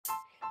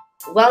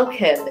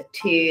Welcome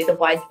to the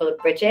Wise Build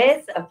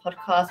Bridges, a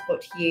podcast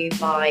brought to you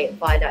by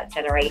Viaduct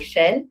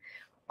Generation.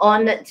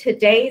 On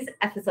today's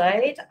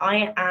episode,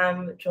 I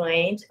am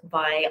joined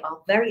by our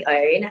very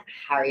own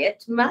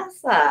Harriet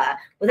Mercer.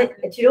 Do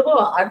you know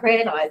what? I've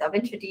realised I've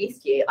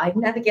introduced you. I've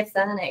never given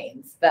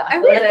surnames, but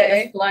I feel like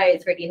it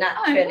flows really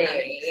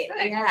naturally.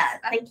 Yeah,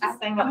 thank you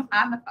so much.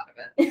 I'm a fan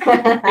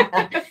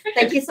of it.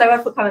 Thank you so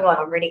much for coming on.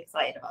 I'm really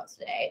excited about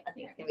today. I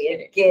think it's going to be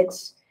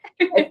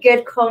a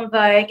good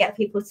convo, get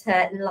people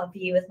to love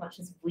you as much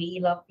as we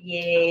love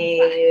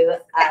you.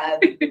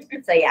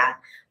 So yeah,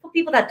 for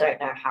people that don't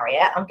know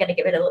Harriet, I'm going to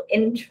give a little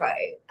intro.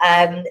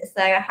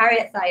 So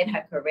Harriet started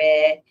her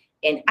career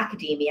in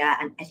academia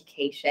and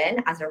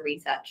education as a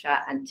researcher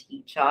and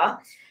teacher.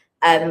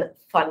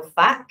 Fun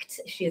fact,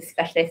 she's a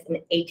specialist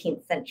in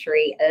 18th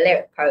century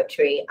lyric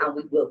poetry, and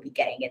we will be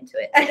getting into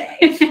it today.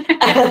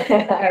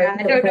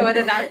 I don't know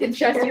whether that's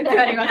interesting to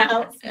anyone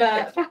else,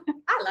 but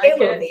I like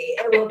it.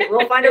 It will be.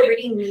 We'll find a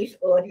really niche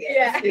audience.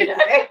 Yeah. You know?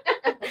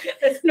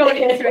 There's no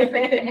audience for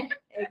everything.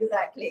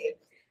 Exactly.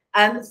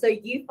 So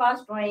you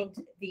first joined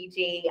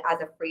VG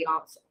as a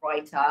freelance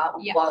writer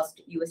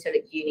whilst you were still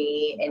at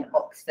uni in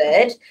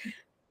Oxford.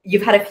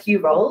 You've had a few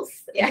roles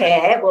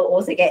here. We'll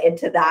also get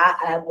into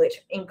that,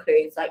 which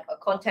includes like a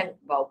content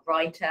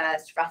writer,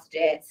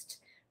 strategist,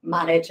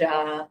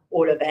 manager,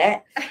 all of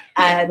it.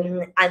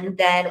 And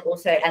then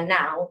also, and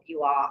now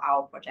you are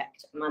our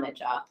project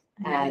manager,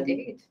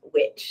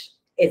 which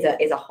is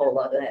a whole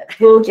other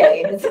ball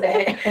game, isn't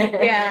it?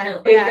 Yeah.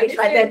 It's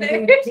like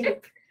the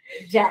deep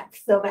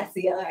depths of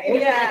SEO.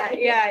 Yeah.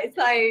 It's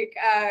like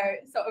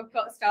sort of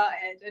got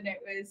started and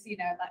it was,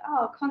 like,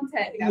 oh,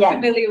 content, I'm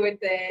familiar with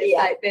this,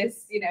 like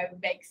this,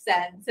 makes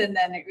sense. And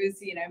then it was,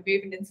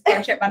 moving into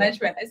project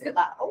management. It's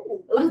like,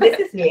 oh, this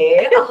is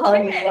new. Oh,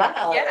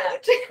 wow. Yeah.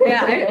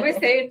 I was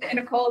saying in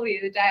a call the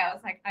other day, I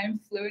was like, I'm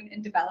fluent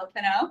in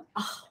developer now.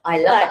 Oh, I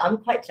love it. I'm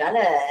quite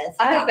jealous.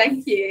 Oh,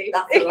 thank you.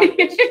 That's the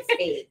language to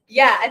speak.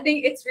 Yeah, I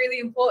think it's really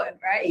important,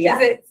 right?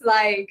 Because it's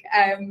like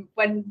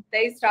when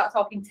they start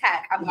talking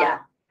tech,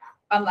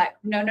 I'm like,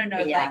 no.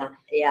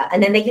 Yeah.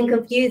 And then they can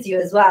confuse you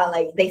as well.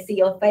 Like they see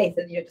your face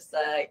and you're just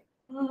like,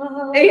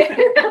 oh.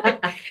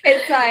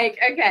 It's like,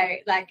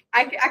 okay, like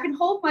I can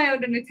hold my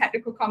own in a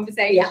technical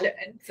conversation. Yeah,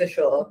 for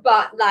sure.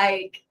 But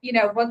like,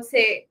 once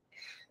it's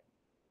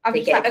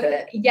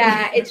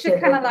just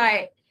kind of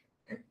like,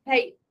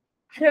 hey,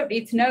 I don't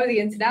need to know the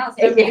ins and outs.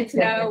 I don't need to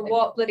know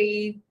what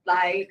bloody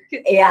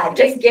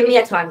just give me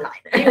a timeline.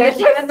 Give me a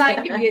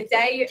timeline, give me a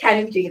day.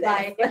 Can you do this?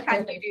 Like,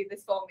 can you do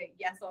this for me?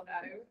 Yes or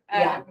no?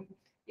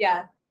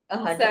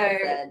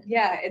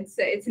 100%.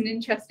 So it's an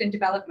interesting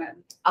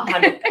development.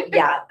 100%.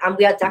 Yeah, and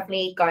we are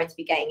definitely going to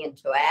be getting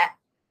into it.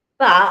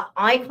 But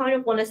I kind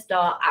of want to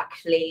start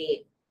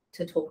actually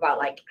to talk about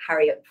like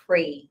Harriet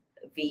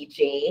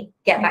pre-VG,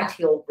 get back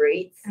to your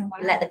roots,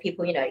 let the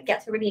people,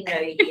 get to really know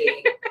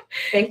you.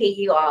 So here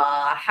you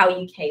are, how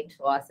you came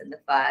to us in the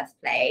first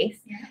place.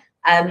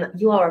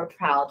 You are a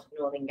proud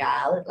Northern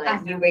girl.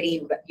 Like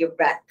you're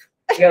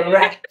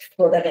rep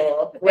for the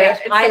North, which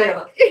I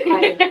love.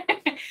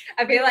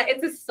 I feel like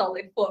it's a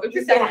solid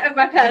 40% of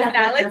my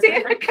personality.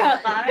 I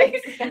can't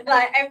lie.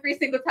 Like every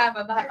single time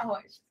I'm like, oh,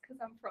 it's just because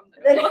I'm from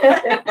the North.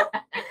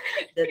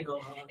 The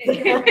North.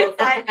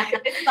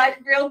 It's like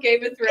real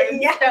Game of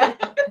Thrones stuff.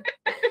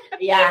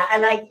 Yeah,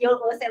 and like you're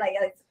also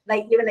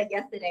like you were like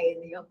yesterday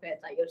in the office,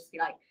 like you'll just be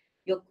like,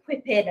 you'll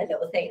quip in a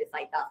little thing. It's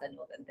like that's a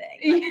Northern thing.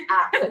 Like,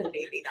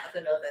 absolutely, that's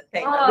a Northern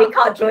thing. Like, we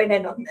can't join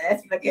in on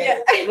this because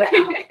we're out.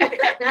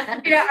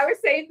 I was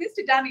saying this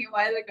to Danny a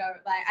while ago.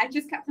 Like, I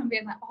just kept on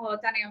being like, "Oh,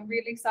 Danny, I'm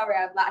really sorry.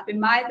 I've been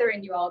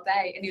mithering you all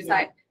day." And he was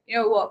like, "You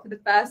know what? For the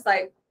first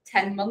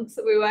 10 months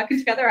that we were working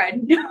together, I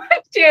had no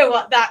idea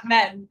what that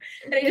meant."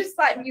 And it just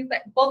means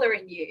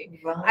bothering you.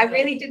 Right. I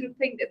really didn't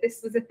think that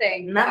this was a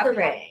thing.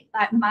 Mithering.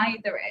 Like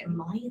mithering.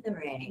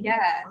 Mithering.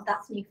 Yeah. Oh,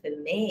 that's new for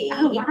me.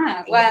 Oh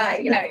wow.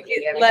 Well,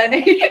 you're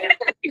learning.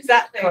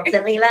 Exactly.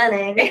 Constantly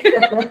learning.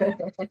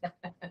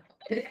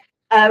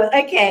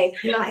 Okay,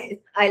 nice.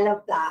 I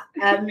love that.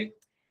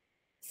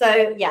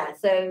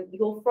 So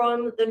you're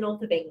from the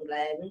north of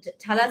England.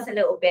 Tell us a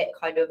little bit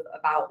kind of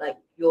about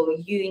your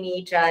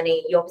uni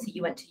journey.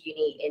 You went to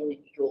uni in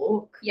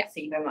York. Yeah. So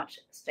you very much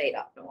stayed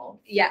up north.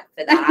 Yeah.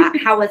 For that.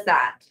 How was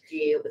that?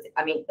 It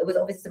was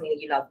obviously something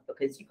that you loved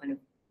because you kind of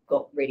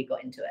really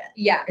got into it.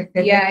 Yeah.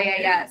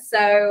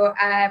 So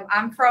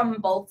I'm from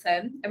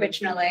Bolton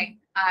originally.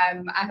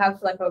 I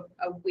have a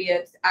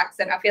weird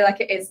accent. I feel like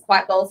it is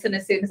quite Bolton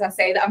as soon as I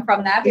say that I'm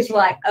from there. People are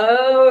like,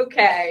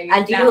 okay.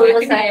 And do you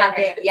also have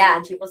it? Yeah,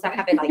 and do you also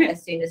have it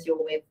as soon as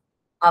you're with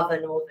other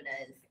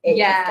Northerners? It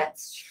just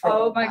gets stronger.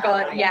 Oh my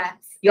god, yes.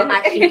 You're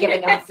actually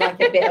giving us a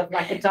bit of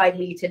a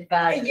diluted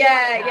version.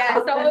 Yeah.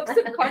 So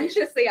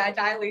subconsciously I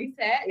dilute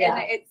it,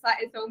 and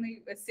it's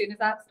only as soon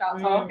as I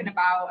start talking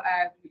about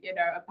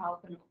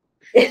about the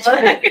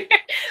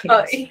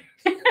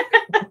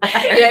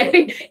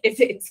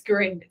It's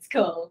grim, it's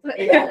cold.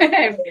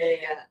 Yeah.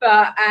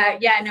 But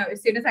no,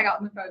 as soon as I got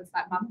on the phone to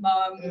like my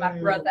mum, my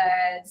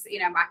brothers,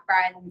 my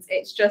friends,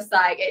 it's just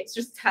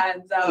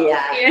turns up.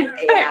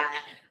 Yeah.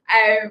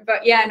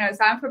 But yeah, no,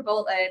 so I'm from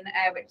Bolton,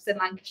 which is in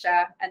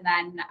Lancashire, and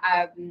then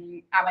I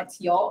went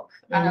to York,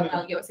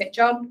 York St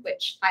John,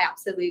 which I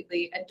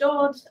absolutely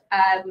adored.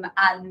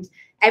 And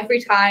every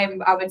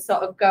time I would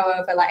sort of go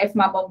over, like if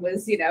my mum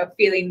was,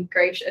 feeling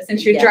gracious, and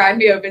she would drive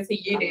me over to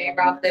uni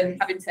rather than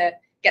having to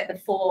get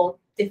the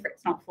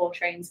it's not 4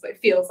 trains, but it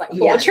feels like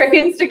 4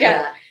 trains to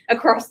get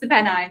across the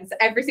Pennines.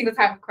 Every single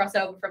time I cross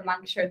over from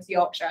Lancashire into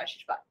Yorkshire,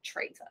 she's like,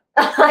 traitor.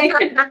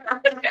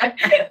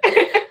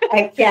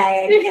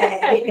 Okay.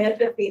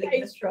 The feeling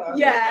is strong.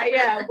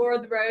 Yeah. War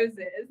of the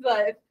Roses,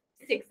 like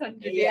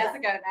 600 years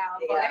ago now,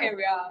 but here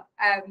we are.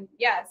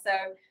 So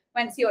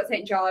went to York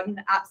St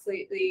John,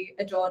 absolutely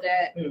adored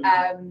it.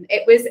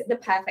 It was the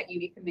perfect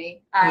uni for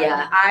me.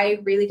 I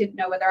really didn't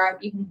know whether I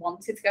even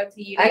wanted to go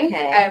to uni,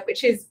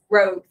 which is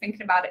rogue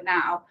thinking about it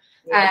now.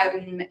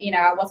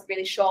 I wasn't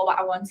really sure what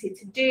I wanted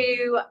to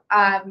do.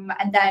 And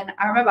then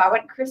I remember I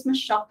went Christmas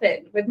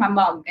shopping with my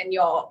mum in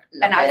York,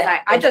 and I was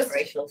like,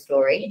 inspirational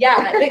story.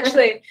 Yeah,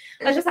 literally.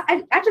 I just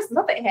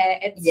love it here.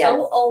 It's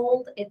so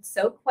old, it's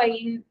so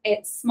quaint,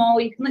 it's small.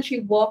 You can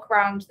literally walk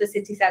around the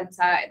city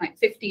centre in like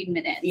 15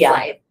 minutes.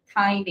 Like,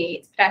 tiny,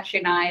 it's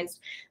pedestrianised,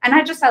 and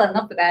I just fell in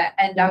love with it.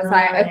 And I was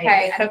like,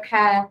 okay, I don't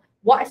care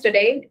what I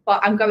study, but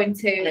I'm going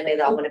to. I know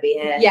that I want to be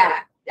here. Yeah,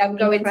 I'm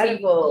going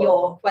to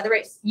York, whether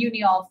it's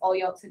uni or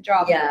York St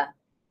John. Yeah,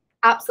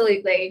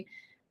 absolutely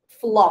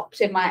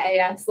flopped in my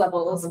AS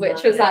levels,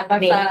 which was like my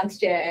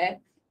first year.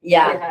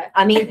 Yeah.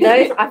 I mean,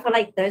 those, I feel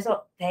like they're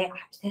so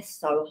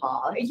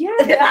hard. Yeah,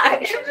 they're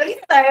actually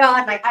so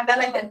hard. Like, I felt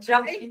like the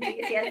jump from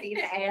GCSE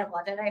to A level.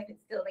 I don't know if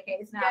it's still the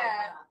case now.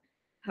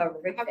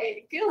 Horrific. I mean,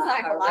 it feels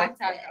like a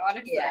lifetime ago,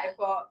 honestly.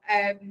 But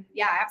I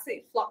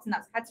absolutely flopped, and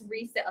that's had to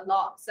resit a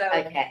lot. So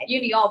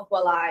uni of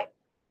were like,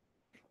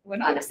 we're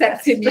not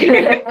accepting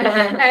you.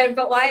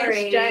 But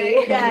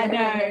YSJ,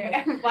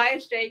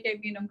 YSJ gave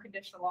me an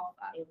unconditional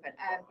offer,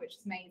 which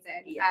is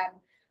amazing.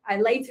 I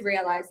later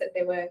realised that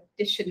they were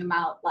dishing them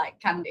out like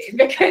candy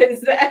because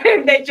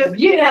they just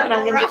you have an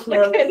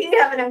unconditional.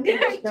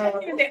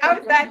 I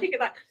was there thinking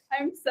like,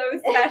 I'm so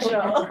special.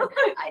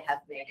 I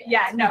have made it.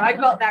 Yeah, no, I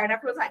got there and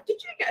everyone was like,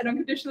 did you get an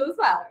unconditional as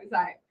well? It was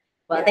like,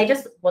 well, they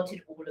just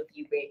wanted all of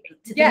you really to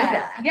do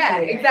that. Yeah,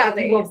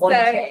 exactly. So,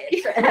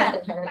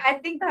 I I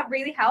think that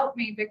really helped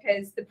me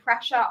because the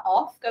pressure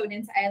off going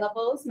into A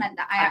levels meant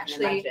that I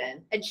actually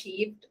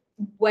achieved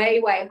way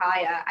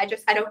higher. I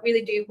don't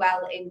really do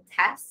well in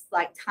tests,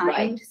 like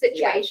timed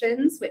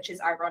situations, which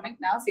is ironic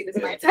now. See, this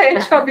is my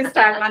entire job is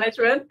time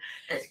management.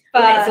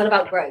 But it's all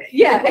about growth.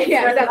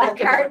 It's about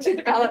character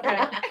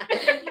development.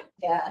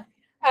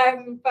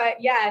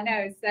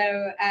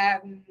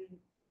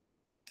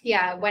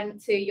 I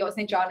went to York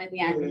St John in the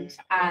end,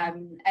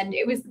 and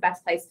it was the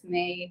best place for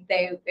me.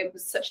 It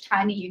was such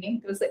tiny uni.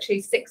 There was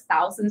literally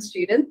 6,000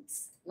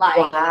 students.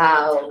 Like,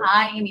 wow,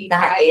 tiny.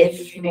 That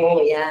is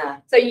small,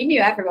 So you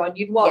knew everyone.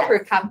 You'd walk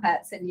through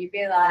campus and you'd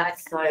be like,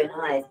 that's so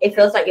nice. It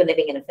feels like you're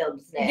living in a film,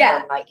 doesn't it?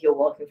 And, like, you're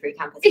walking through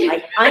campus and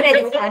like, I know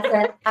this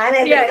person. I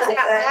know this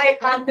person.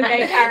 I'm the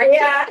main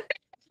character.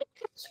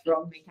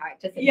 Strong main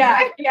characters.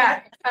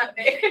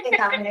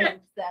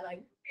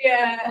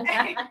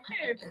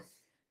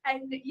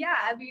 And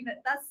I mean,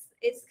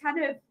 it's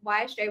kind of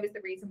why YSJ was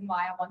the reason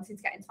why I wanted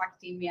to get into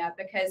academia,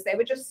 because they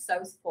were just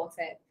so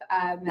supportive.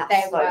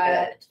 They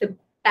were the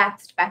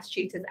best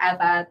tutors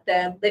ever.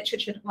 The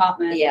literature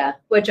department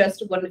were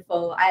just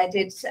wonderful. I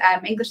did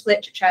English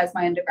literature as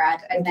my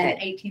undergrad, and then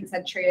 18th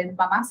century as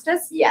my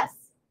master's.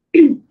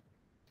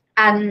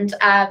 And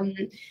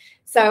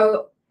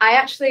so I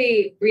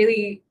actually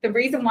the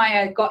reason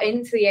why I got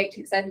into the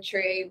 18th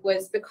century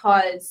was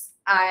because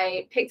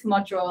I picked a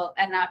module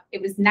and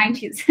it was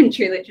 19th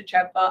century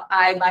literature, but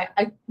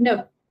let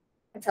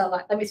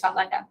me start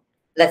like that.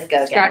 Let's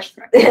go. So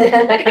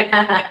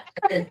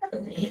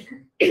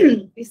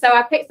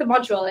I picked the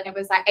module and it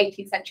was like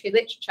 18th century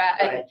literature.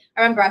 And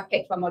I remember I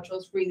picked my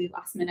modules really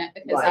last minute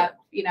because I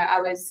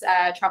was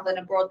traveling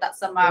abroad that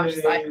summer. I was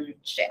just like,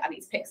 shit, I need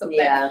to pick something.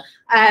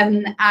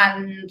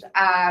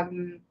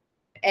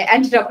 It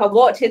ended up I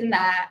walked in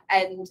there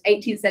and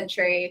 18th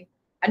century,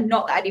 and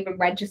not that I'd even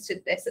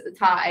registered this at the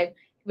time,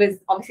 was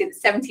obviously the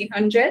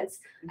 1700s,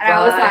 and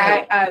I was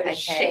like, oh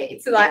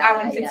shit, so I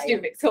wanted to do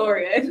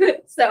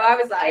Victorian. So I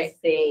was like, I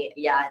see,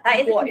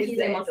 that is a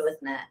confusing model,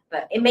 isn't it?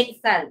 But it makes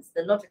sense.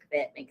 The logic of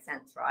it makes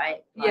sense,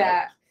 right?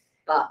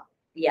 But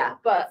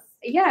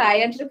I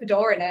ended up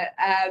adoring it,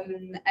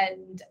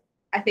 and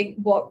I think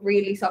what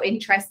really sort of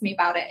interests me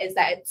about it is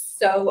that it's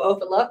so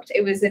overlooked.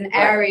 It was an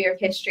area of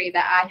history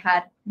that I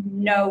had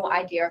no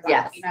idea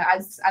about.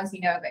 As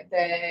you know, like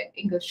the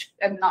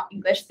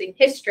the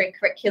history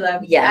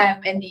curriculum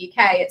in the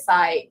UK, it's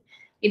like,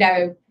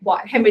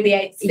 Henry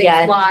VIII's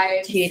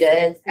wives,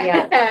 Tudors,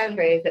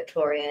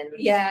 Victorian.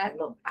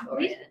 Not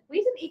Victorian.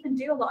 We didn't even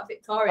do a lot of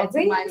Victorians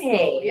in my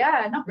school.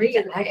 Not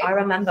really. I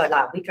remember,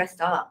 like, we dressed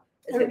up.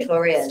 As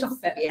Victorians. Stop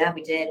it. Yeah,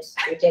 we did.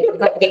 We did. It was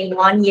like in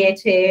 1 year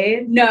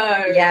too.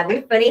 No. Yeah,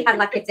 we fully had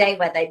like a day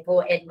where they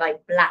brought in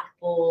like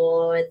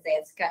blackboards, they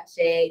had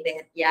sketching,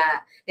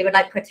 they would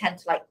like pretend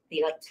to like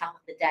be like Town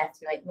of the Dead,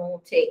 to like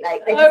naughty,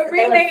 like they Oh, just,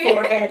 really? They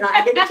were like,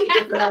 I think the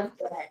teachers loved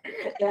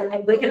it. They're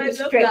like, we're gonna be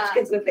strict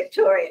because we're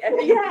Victorian.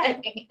 Yeah.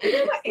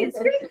 It's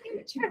really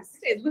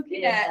interesting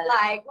looking at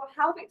like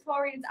how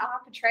Victorians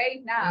are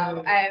portrayed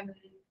now.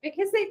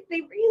 Because they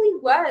really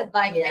were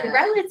like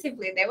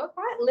relatively, they were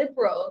quite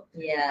liberal.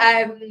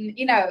 Yeah.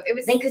 You know, it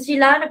was because you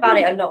learn about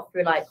it a lot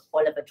through like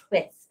Oliver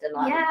Twist and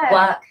like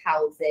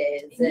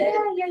workhouses.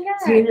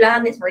 So you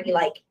learn this really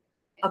like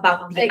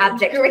about the like,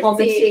 abject gritty,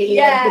 poverty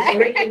and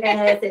the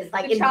grittiness. It's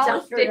like the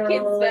Charles industrial.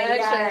 Dickens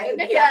version.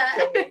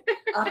 Exactly.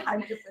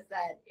 100%.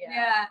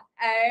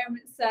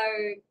 So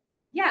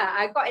yeah,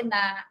 I got in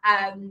there,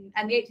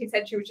 and the 18th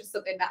century was just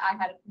something that I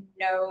had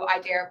no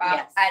idea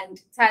about. And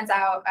it turns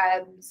out,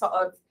 sort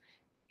of,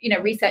 you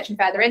know, researching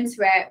further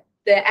into it,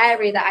 the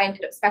area that I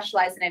ended up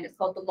specialising in is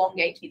called the long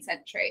 18th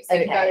century. So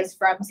it goes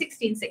from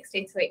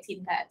 1660 to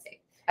 1830.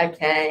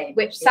 Okay.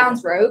 Which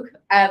sounds rogue,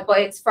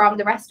 but it's from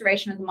the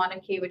restoration of the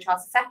monarchy with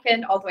Charles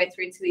II all the way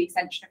through to the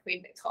accession of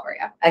Queen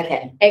Victoria.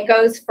 Okay. It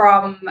goes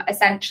from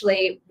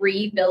essentially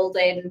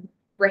rebuilding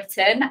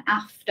Britain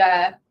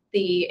after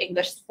the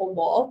English Civil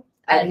War.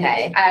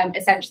 And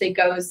essentially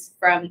goes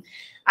from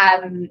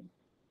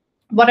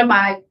one of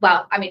my,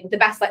 the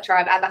best lecturer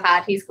I've ever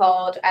had, he's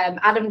called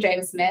Adam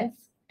James Smith.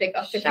 Big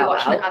up if you're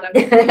watching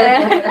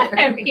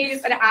Adam.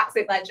 He's an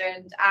absolute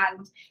legend,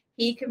 and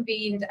he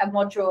convened a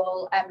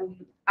module.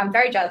 I'm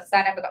very jealous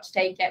I never got to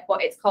take it,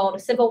 but it's called A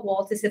Civil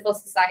War to Civil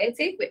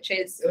Society, which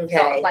is sort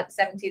of like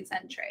the 17th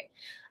century.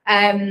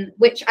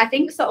 Which I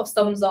think sort of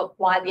sums up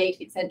why the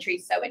 18th century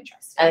is so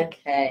interesting.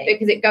 Okay.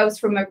 Because it goes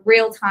from a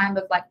real time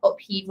of like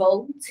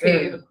upheaval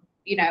to,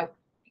 you know,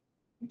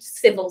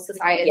 civil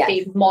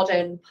society,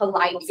 modern,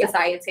 polite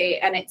society.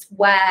 And it's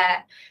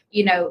where,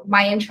 you know,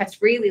 my interest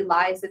really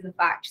lies in the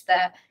fact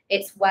that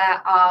it's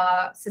where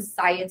our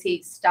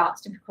society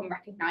starts to become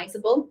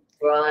recognizable.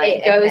 Right.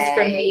 It goes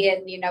from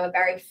being, you know, a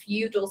very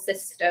feudal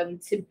system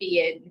to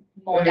being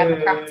more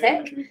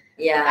democratic.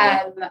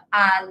 Yeah.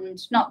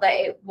 And not that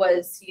it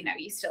was, you know,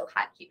 you still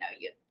had, you know,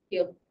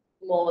 your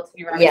lords and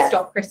your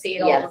aristocracy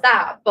and all of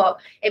that, but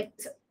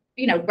it's,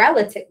 you know,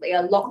 relatively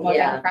a lot more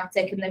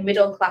democratic, and the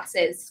middle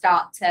classes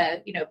start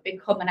to, you know,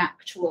 become an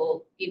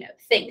actual, you know,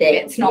 thing.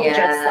 It's not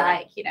just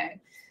like, you know,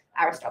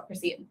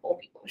 aristocracy and poor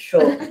people.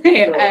 Sure.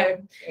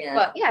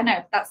 But yeah,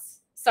 no,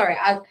 that's sorry.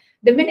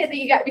 The minute that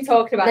you get me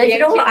talking about you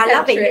know what, I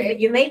love it.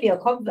 You made me a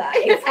convert.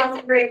 It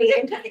sounds really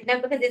interesting. No,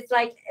 because it's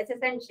like it's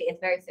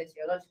very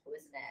sociological,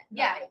 isn't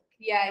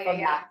it? From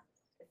that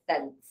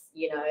sense,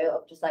 you know,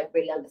 of just like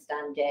really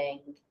understanding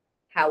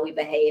how we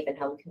behave and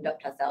how we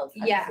conduct ourselves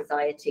as a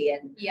society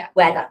and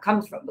where that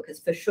comes from. Because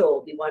for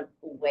sure we weren't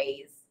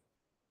always,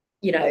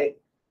 you know,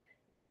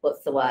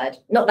 what's the word?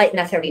 Not like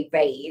necessarily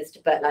raised,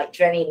 but like,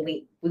 do you know what I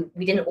mean?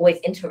 We didn't always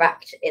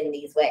interact in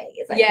these ways.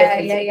 Like,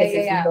 this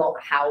is not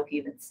how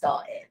humans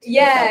started.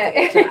 You know?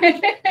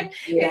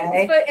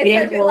 We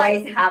didn't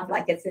always have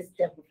like a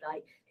system of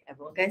like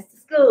everyone goes to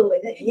school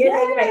and you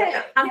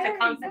know, have to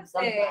come from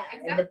somewhere.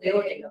 In the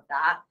building of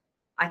that,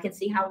 I can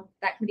see how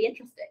that can be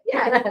interesting.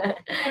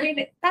 I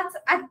mean,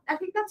 I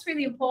think that's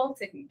really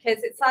important,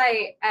 because it's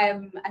like,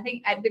 I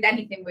think with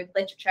anything, with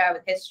literature,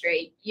 with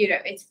history, you know,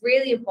 it's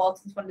really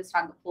important to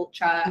understand the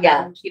culture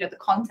and, you know, the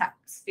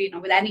context, you know,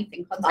 with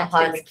anything,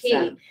 context is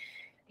key,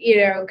 you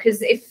know,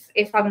 because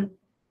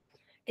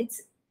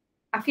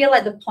I feel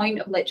like the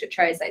point of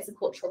literature is that it's a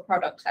cultural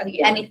product. I think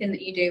anything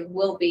that you do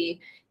will be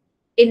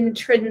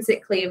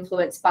intrinsically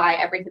influenced by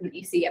everything that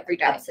you see every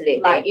day. Absolutely.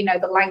 Like, you know,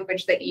 the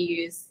language that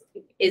you use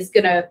is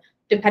going to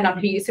depend on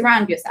who you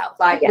surround yourself.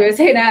 Like we were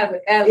saying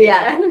earlier.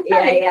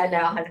 No,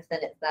 100%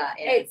 it's that.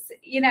 It's,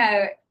 you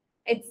know,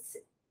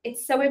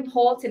 it's so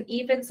important,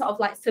 even sort of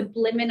like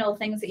subliminal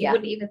things that you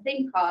wouldn't even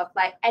think of,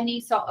 like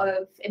any sort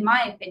of, in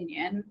my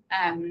opinion,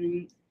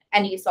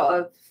 any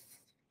sort of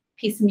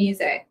piece of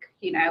music,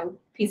 you know,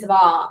 piece of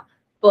art,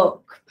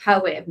 book,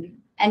 poem,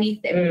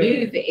 anything,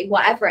 movie,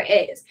 whatever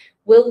it is,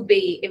 will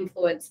be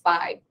influenced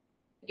by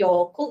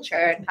your culture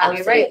and how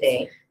you're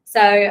raised. So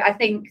I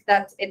think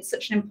that it's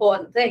such an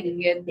important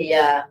thing. And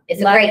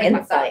it's a great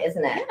insight,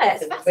 isn't it? Yeah,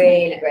 it's a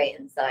really great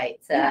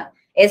insight.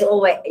 It's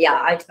always,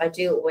 I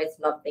do always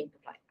love thinking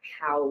like,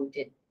 how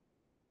did,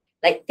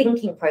 like,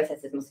 thinking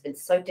processes must have been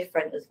so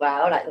different as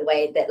well. Like the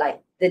way that,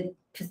 like, the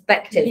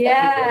perspective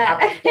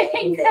that people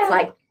have, it's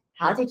like,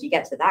 how did you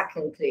get to that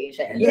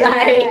conclusion?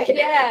 Like, do you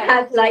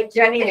know what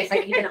I mean? It's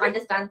like you can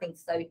understand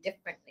things so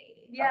differently.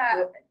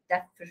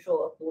 That's for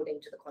sure,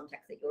 according to the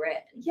context that you're in.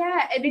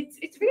 Yeah, and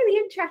it's really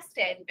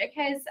interesting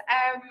because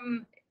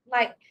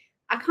like,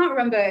 I can't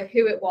remember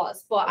who it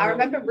was, but I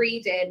remember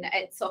reading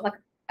it's sort of like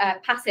a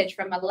passage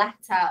from a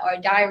letter or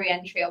a diary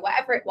entry or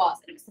whatever it was,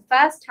 and it was the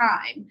first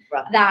time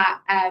that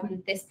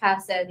this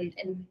person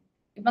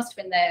it must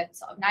have been the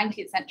sort of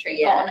 19th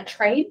century got on a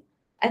train.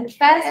 And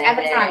first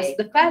ever time. So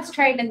the first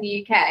train in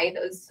the UK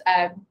that was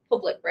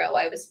public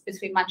railway was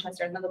between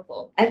Manchester and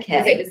Liverpool.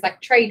 Because it was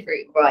like trade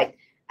route. Right.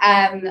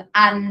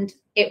 And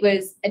it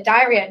was a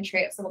diary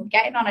entry of someone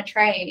getting on a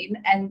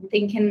train and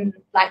thinking,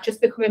 like,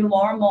 just becoming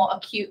more and more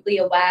acutely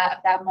aware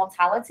of their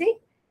mortality.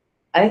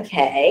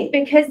 Okay.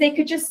 Because they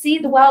could just see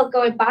the world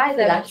going by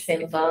them.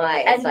 Flashing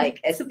by. It's like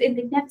something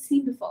they've never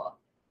seen before.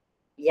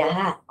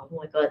 Yeah. Oh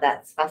my God,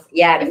 that's fascinating.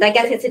 Yeah, because I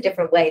guess it's a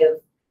different way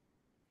of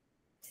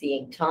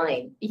seeing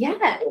time.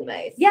 Yeah.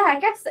 Almost. Yeah, I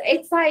guess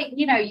it's like,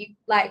 you know, you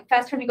like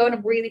first time you go on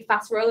a really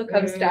fast roller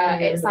coaster,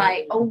 it's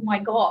like, oh my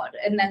God.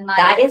 And then like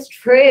that is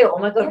true. Oh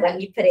my God, when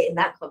you put it in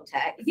that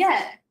context.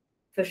 Yeah.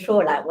 For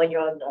sure, like when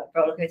you're on the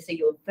roller coaster,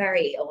 you're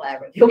very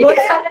aware of your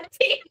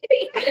mortality.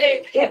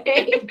 You're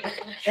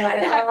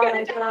like, oh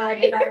my God,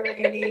 did I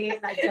really,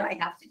 like, do I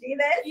have to do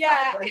this?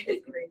 Yeah. Like, was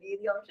this really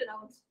the option I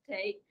want to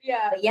take?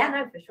 Yeah. But yeah,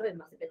 no, for sure, it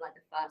must have been like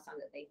the first time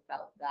that they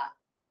felt that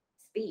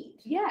speed.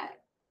 Yeah.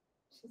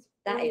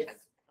 That is,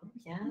 oh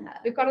yeah.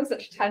 We've gone on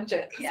such a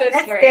tangent. Yeah,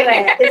 let's do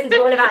it. This is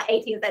all about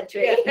 18th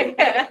century.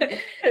 Yeah.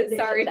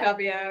 Sorry,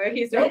 Fabio.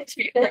 He's not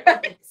too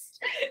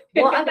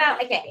What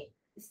about, okay,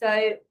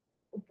 so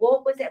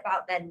what was it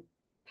about then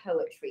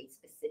poetry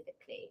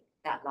specifically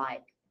that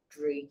like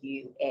drew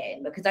you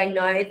in? Because I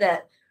know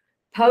that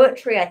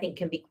poetry, I think,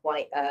 can be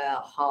quite a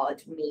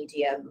hard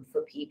medium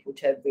for people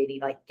to really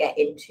like get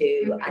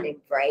into and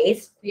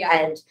embrace. Yeah.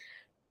 And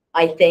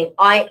I think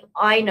I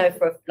know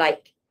for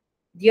like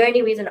the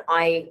only reason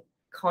I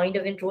kind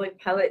of enjoyed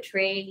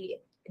poetry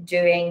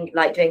doing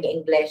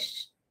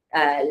English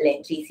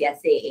lit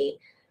GCSE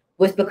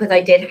was because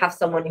I did have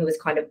someone who was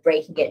kind of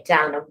breaking it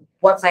down. And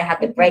once I had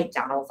the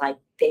breakdown, I was like,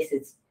 this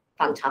is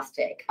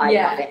fantastic. I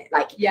love it.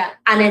 Like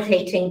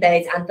annotating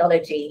those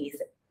anthologies,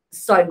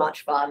 so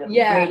much fun. I'm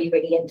really,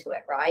 really into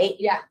it, right?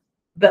 Yeah.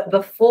 But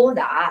before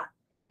that,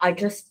 I would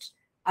just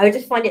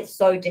find it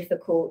so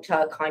difficult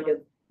to kind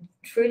of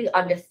truly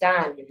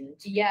understand.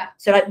 Yeah.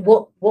 So like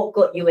what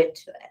got you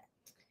into it?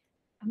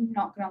 I'm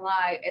not gonna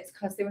lie, it's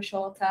because they were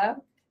shorter.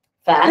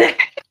 Fair.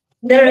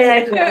 No.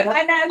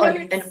 I know,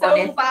 it's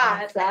so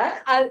bad.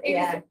 It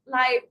was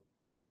like,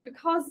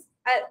 because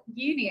at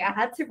uni I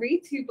had to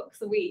read 2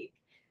 books a week.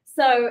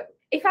 So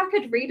if I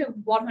could read a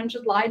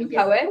 100-line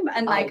poem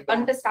and like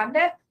understand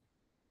it,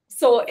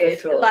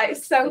 sorted, like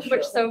so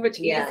much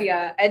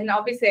easier. And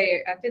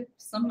obviously I did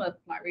some of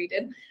my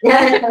reading.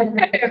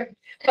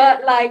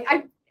 But like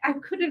I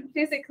couldn't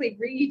physically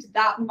read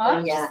that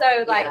much.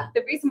 So like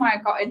the reason why I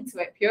got into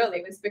it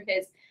purely was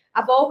because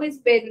I've always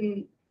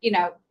been, you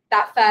know,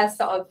 that first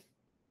sort of,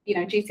 you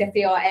know,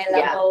 GCSE or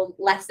A-level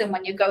lesson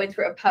when you're going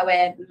through a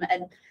poem,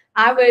 and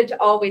I would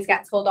always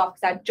get told off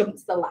because I'd jump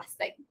to the last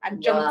thing.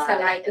 I'd jump to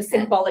like the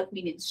symbolic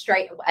meaning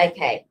straight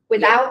away.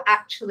 Without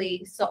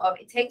actually sort of,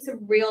 it takes a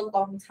real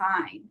long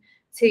time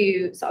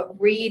to sort of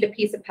read a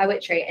piece of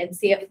poetry and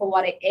see it for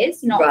what it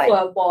is, not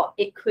for what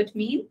it could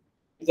mean.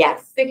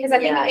 Yes. Because I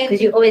think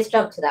because you always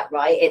jump to that,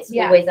 right? It's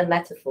always a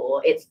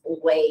metaphor. It's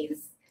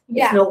always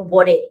it's not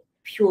what it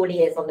purely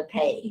is on the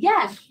page.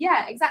 Yeah,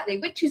 exactly.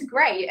 Which is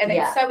great. And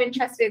it's so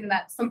interesting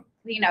that some,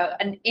 you know,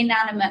 an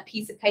inanimate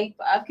piece of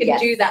paper can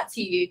do that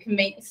to you, can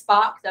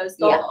spark those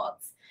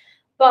thoughts.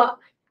 But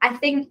I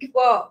think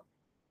what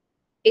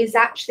is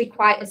actually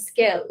quite a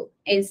skill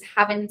is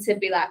having to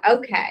be like,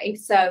 okay,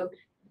 so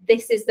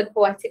this is the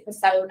poetic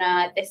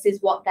persona, this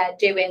is what they're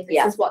doing,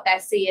 this is what they're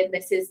seeing,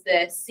 this is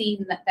the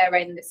scene that they're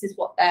in, this is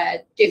what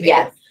they're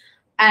doing.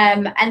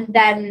 And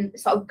then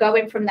sort of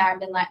going from there and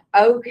being like,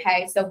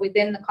 okay, so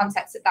within the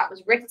context that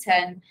was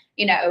written,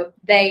 you know,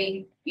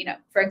 they, you know,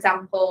 for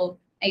example,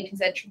 18th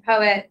century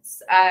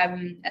poets,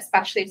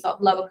 especially sort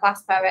of lower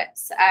class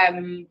poets,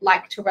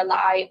 like to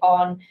rely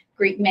on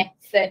Greek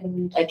myth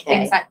and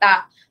things like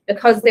that,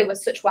 because they were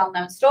such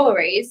well-known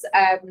stories.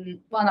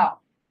 Well, not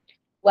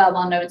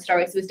well-known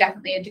stories. There was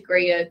definitely a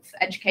degree of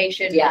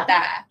education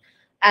there.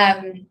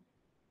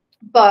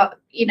 But,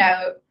 you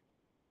know,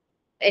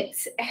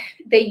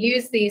 they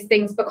use these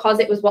things because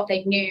it was what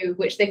they knew,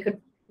 which they could,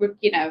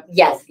 you know,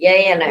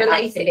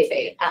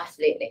 absolutely,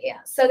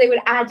 so they would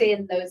add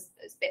in those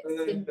bits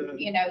and,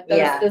 you know,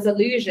 those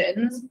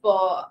allusions,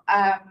 but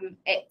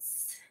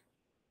it's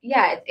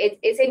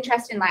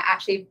interesting, like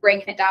actually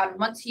breaking it down. And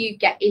once you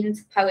get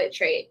into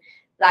poetry,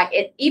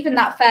 like even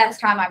that first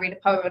time I read a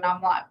poem and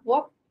I'm like,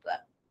 what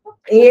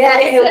I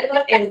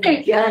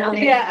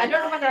don't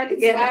know whether I can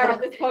swear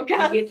on this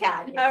podcast. You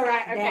can. All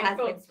right, okay, there has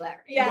cool. been swearing.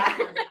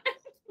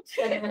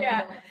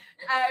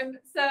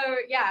 So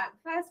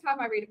first time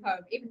I read a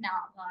poem, even now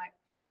I'm like,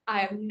 I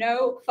have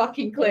no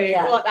fucking clue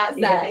what that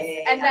says.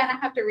 And then I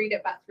have to read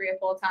it back 3 or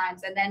 4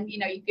 times, and then, you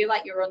know, you feel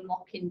like you're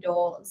unlocking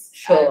doors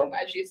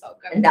as you sort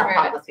of go and that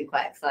part it. Must be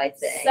quite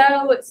exciting.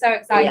 So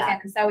exciting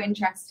and so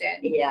interesting.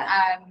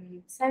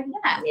 So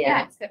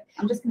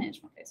I'm just gonna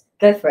itch my face.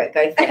 Go for it.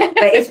 But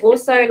it's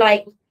also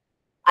like,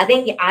 I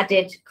think the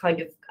added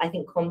kind of,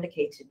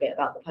 complicated bit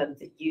about the poems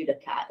that you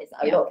look at is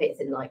a lot of it's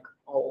in like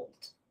old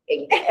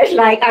English.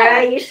 Like,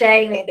 are you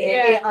saying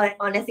it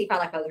honestly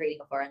felt like I was reading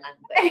a foreign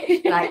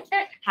language. Like,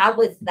 how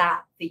was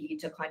that for you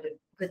to kind of,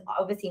 because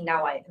obviously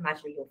now I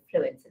imagine you're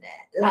fluent in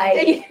it.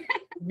 Like,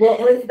 what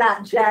was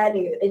that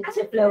journey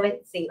into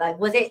fluency? Like,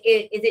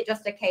 is it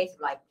just a case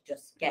of like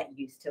just get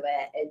used to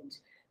it and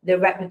the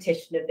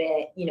repetition of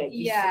it? You know,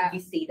 you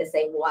see the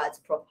same words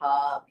prop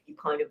up, you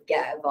kind of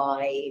get a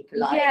vibe.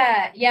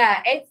 Like,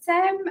 yeah, it's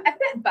a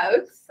bit of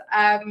both.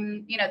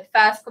 You know, the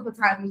first couple of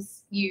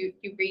times you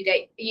read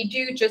it, you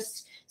do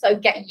just sort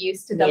of get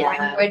used to the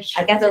language.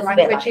 I guess the it's a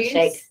bit like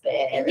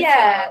Shakespeare.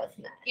 Yeah,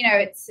 you know,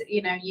 it's,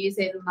 you know,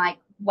 using like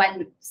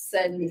whence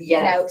and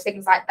you know,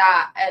 things like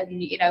that,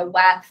 and you know,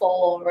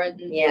 wherefore, and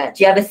do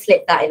you ever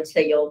slip that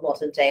into your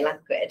modern day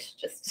language?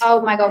 Just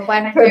oh my god,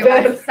 when I do,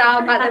 I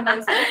sound like the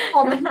most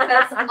pompous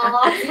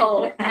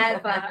arsehole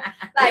ever.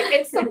 Like,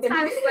 it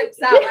sometimes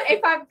slips out. Like,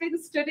 if I've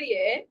been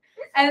studying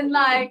and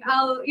like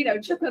I'll, you know,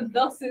 chuck a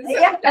thus and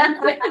stuff,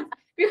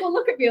 people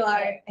look at me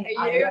like,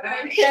 are you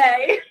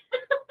okay?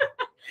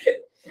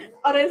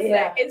 Honestly,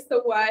 it's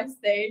the worst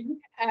thing.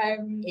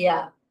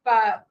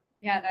 But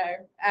yeah, no.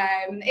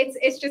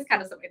 It's just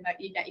kind of something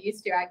that you get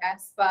used to, I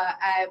guess. But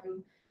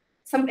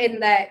something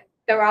that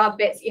there are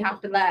bits you have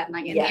to learn,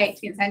 like in the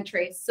 18th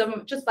century,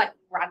 some just like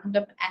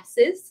random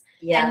S's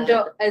end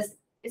up as,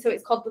 so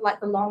it's called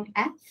the long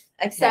F.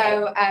 Okay.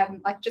 So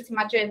like, just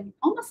imagine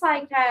almost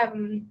like a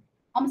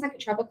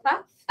treble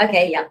clef.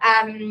 Okay, yeah.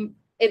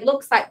 It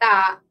looks like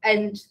that,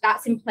 and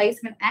that's in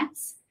placement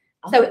S.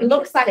 So it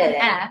looks like an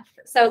F.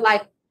 So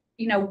like,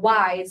 you know,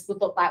 Y's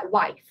would look like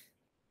wife.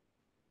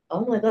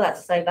 Oh my god,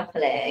 that's so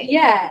baffling.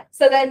 Yeah.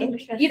 So then,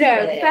 you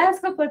know, the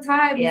first couple of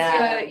times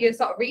you're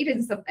sort of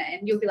reading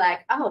something, you'll be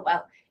like, oh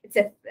well,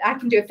 I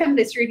can do a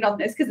feminist reading on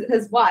this because it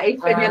says wife,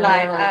 and you're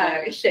like,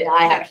 oh shit,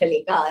 I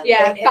actually can't.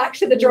 Yeah, back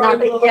to the drawing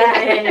board.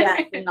 Yeah.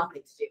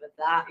 Nothing to do with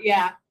that.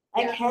 Yeah.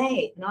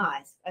 Okay,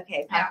 nice.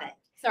 Okay, perfect.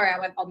 Yeah. Sorry, I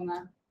went on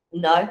there.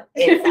 No,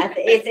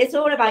 it's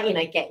all about, you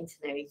know, getting to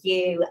know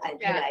you,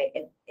 and you know,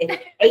 if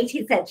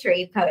 18th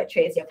century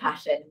poetry is your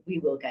passion, we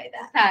will go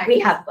there. Thanks. We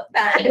have got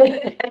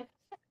that.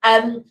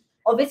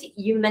 Obviously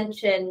you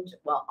mentioned,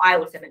 well, I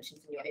also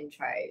mentioned in your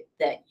intro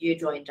that you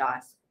joined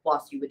us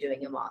whilst you were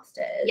doing your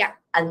masters. Yeah.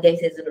 And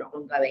this is an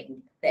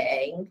ongoing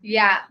thing.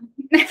 Yeah.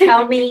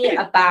 Tell me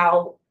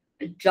about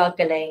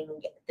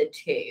juggling the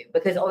two,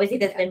 because obviously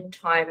there's been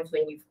times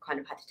when you've kind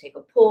of had to take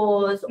a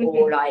pause,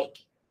 or like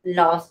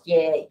last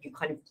year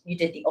you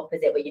did the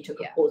opposite, where you took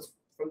a pause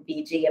from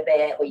BG a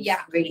bit, or you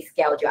really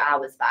scaled your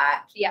hours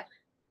back. Yeah.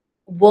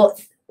 What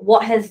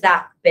has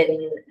that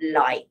been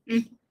like?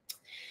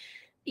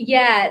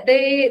 Yeah,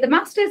 the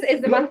masters is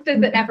the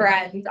masters that never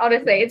ends.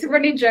 Honestly, it's a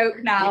running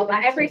joke now.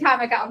 Like, every time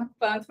I get on the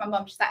phone to my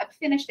mum, she's like, "Have you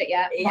finished it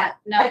yet?" I'm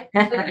like,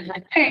 no.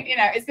 You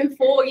know, it's been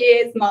 4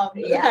 years, mum.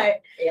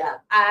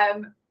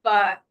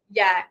 But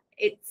yeah,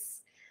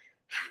 it's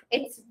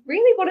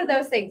really one of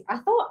those things. I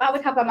thought I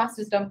would have my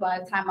masters done by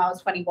the time I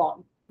was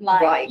 21.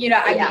 Like, you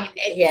know, I mean,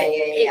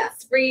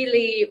 it's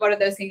really one of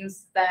those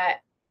things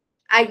that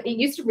it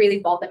used to really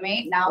bother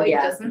me. Now it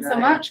doesn't so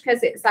much,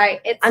 because it's like,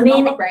 it's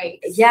not a race.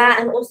 Yeah,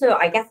 and also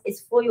I guess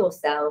it's for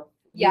yourself.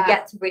 You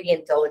get to really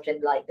indulge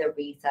in like the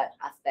research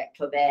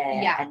aspect of it,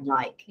 and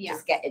like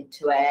just get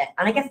into it.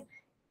 And I guess,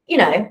 you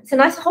know, it's a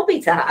nice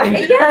hobby to have.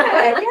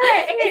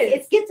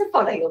 It's good to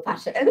follow your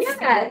passion.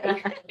 Yeah,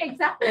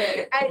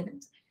 exactly.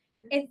 And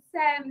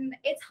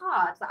it's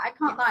hard. Like, I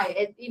can't lie.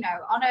 It, you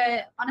know, on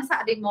a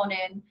Saturday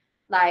morning,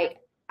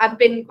 like, I've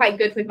been quite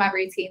good with my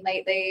routine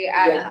lately.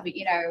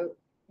 You know,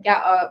 get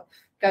up,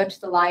 go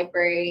to the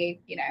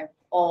library, you know,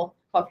 or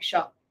coffee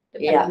shop,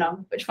 depending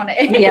on which one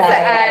it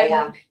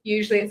is.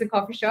 Usually it's a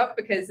coffee shop,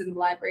 because in the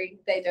library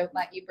they don't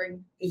let you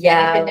bring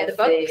anything near the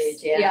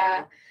books.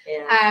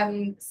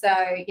 So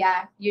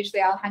yeah,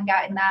 usually I'll hang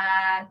out in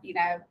there, you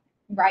know,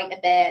 write a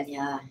bit.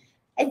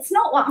 It's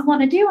not what I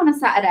want to do on a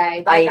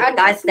Saturday. Like,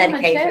 that's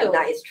dedication.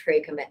 That is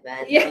true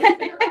commitment.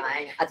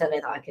 I don't know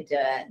that I could do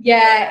it.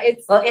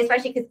 It's, well,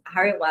 especially because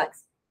Harriet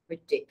works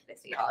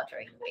ridiculously hard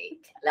during the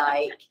week.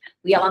 Like,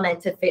 we are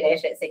meant to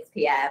finish at 6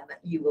 p.m.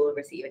 You will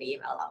receive an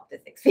email after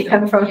 6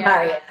 p.m. from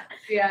Harriet.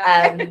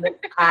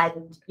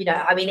 And you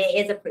know, I mean, it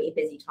is a pretty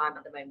busy time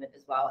at the moment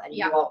as well, and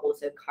you are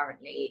also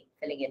currently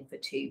filling in for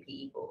 2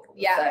 people. So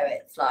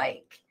it's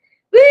like,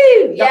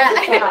 woo!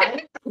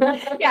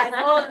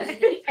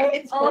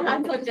 It's all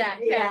hands on deck.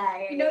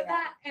 You know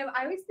that,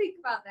 I always think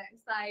about this,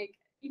 like,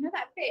 you know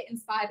that bit in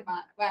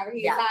Spider-Man where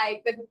he's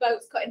like, the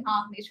boat's cut in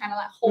half and he's trying to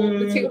like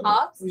hold the 2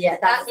 halves?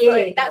 That's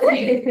me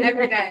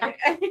every day.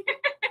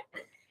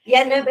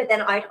 No, but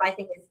then I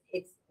think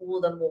it's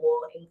all the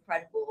more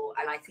incredible,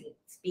 and I think it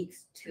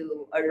speaks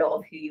to a lot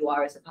of who you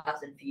are as a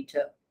person for you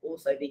to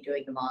also be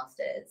doing the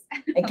masters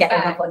and getting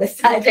up on a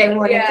Saturday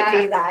morning to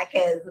do that,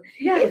 because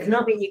it's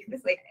not that you can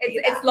just like,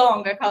 it's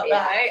long, I can't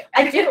lie.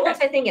 I do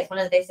also think it's one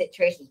of those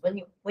situations when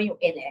you're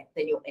in it,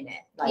 then you're in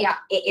it. Like,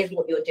 it is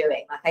what you're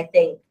doing. Like, I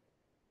think,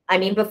 I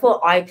mean,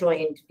 before I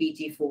joined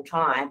BG full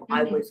time,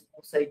 I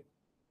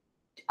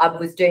I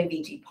was doing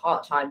VG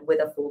part-time with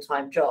a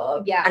full-time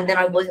job. Yeah. And then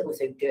I was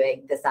also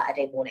doing the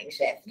Saturday morning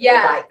shift.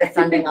 Yeah. Or like the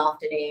Sunday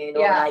afternoon.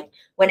 Or like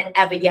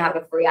whenever you have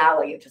a free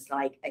hour, you're just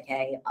like,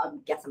 okay, I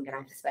guess I'm going to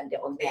have to spend it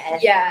on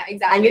this. Yeah,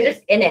 exactly. And you're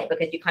just in it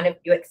because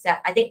you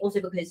accept, I think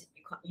also because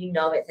you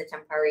know it's a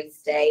temporary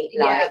state.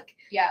 Like,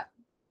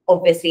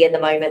 obviously in the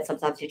moment,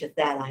 sometimes you're just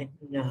there like,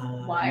 no.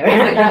 Why am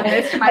I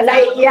doing this to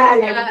myself?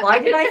 Like, why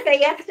did I say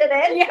yes to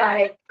this?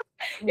 Like,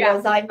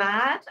 was I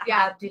mad?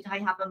 Did I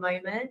have a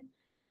moment?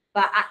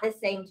 But at the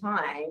same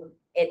time,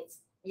 it's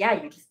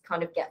you just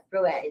kind of get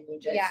through it, and you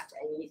just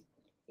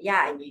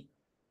and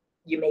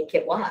you make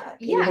it work.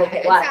 You make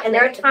it work. Exactly. And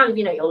there are times,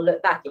 you'll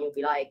look back and you'll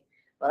be like,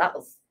 well, that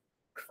was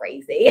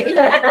crazy.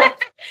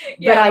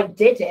 But I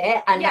did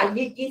it, and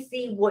you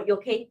see what you're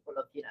capable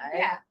of,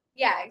 Yeah,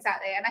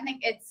 exactly. And I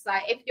think it's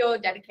like, if you're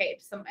dedicated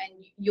to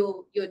something,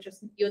 you'll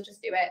just do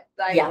it,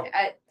 like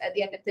at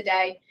the end of the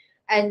day.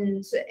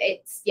 And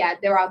it's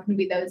there are going to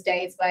be those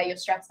days where you're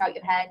stressed out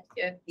your head,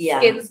 your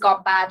skin's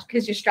gone bad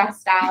because you're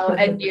stressed out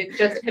and you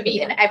just have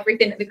eaten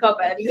everything in the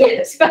cupboard.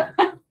 Yes. But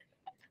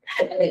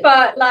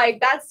like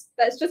that's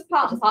just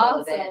part and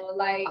parcel.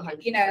 Like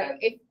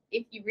 100%.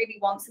 If you really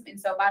want something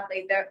so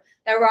badly, there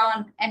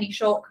aren't any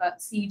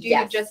shortcuts. You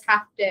do just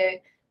have to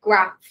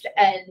graft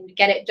and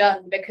get it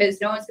done, because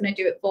no one's going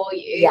to do it for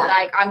you.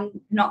 Like, I'm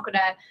not going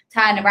to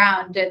turn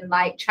around and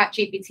like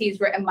ChatGPT's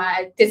written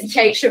my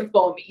dissertation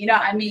for me, you know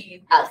what I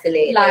mean?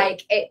 Absolutely.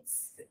 Like,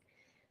 it's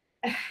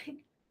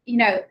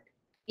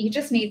you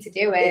just need to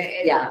do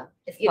it.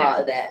 It's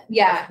part of it.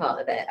 It's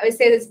part of it. I would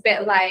say there's a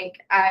bit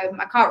like I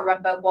can't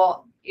remember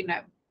what,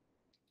 I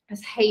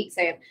just hate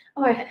saying,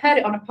 oh, I heard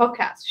it on a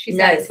podcast. She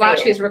says while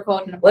she was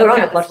recording a podcast. We're on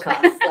a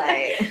podcast.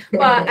 Like.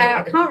 But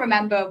I can't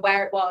remember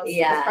where it was.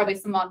 It's probably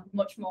someone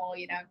much more,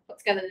 put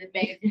together than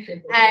me.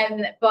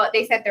 But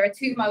they said there are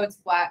two modes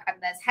of work,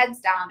 and there's heads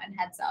down and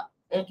heads up.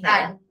 Okay.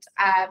 And,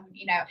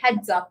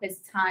 heads up is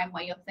the time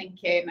where you're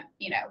thinking,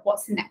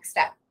 what's the next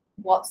step?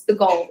 What's the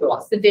goal?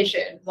 What's the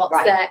vision?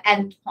 What's the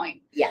end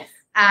point? Yes.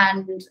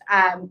 And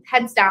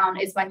heads down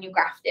is when you're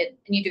grafted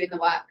and you're doing the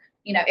work.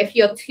 If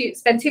you're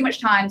spend too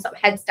much time sort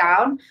of heads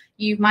down,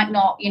 you might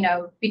not,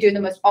 be doing the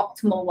most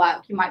optimal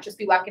work. You might just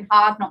be working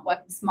hard, not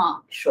working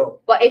smart. Sure.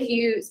 But if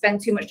you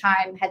spend too much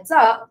time heads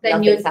up, then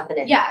nothing's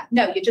happening.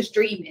 You're just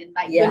dreaming.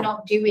 Like, you're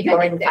not doing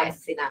you're anything. In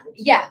fantasy land.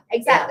 Yeah,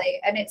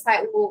 exactly. And it's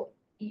like, well,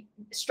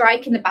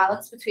 striking the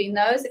balance between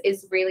those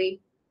is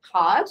really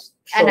hard.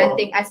 Sure. And I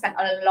think I spent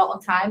a lot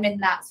of time in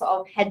that sort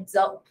of heads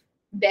up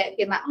bit,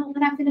 being like, oh,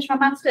 when I finish my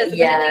master's, I'm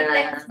gonna do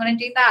this, I'm gonna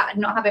do that,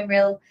 and not having a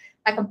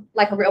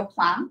real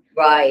plan.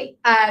 Right.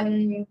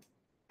 I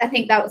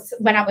think that was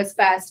when I was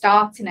first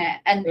starting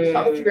it, and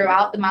sort of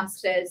throughout the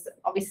masters,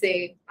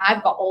 obviously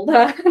I've got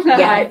older.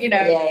 I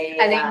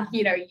think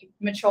you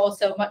mature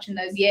so much in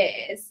those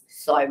years.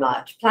 So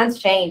much. Plans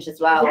change as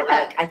well.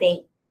 Like, I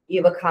think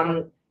you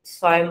become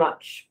so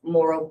much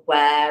more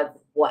aware of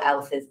what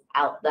else is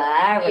out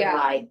there, and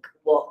like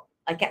what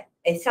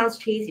it sounds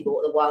cheesy, but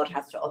what the world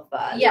has to offer.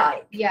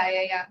 I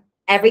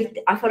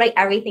feel like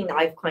everything that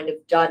I've kind of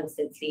done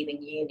since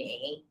leaving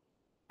uni,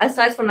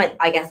 aside from like,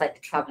 I guess like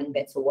the traveling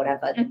bits or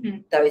whatever,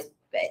 those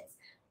bits,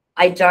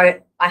 I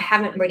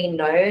haven't really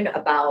known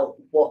about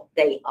what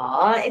they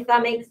are, if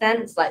that makes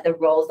sense. Like the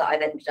roles that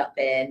I've ended up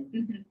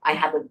in, I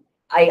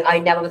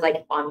never was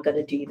like, I'm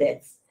gonna do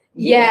this.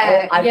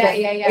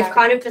 It's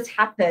kind of just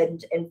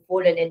happened and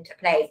fallen into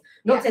place.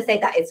 Not to say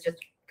that it's just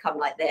come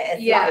like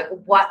this. Like,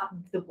 what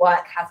the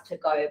work has to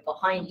go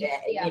behind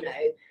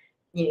it.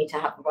 You need to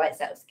have the right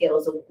set of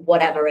skills or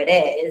whatever it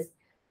is.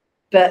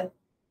 But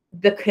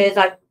because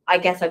I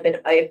guess I've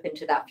been open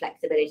to that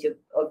flexibility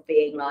of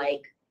being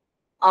like,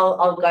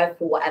 I'll go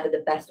for whatever the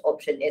best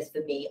option is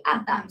for me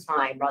at that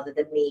time, rather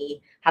than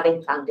me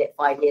having planned it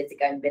 5 years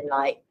ago and been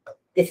like,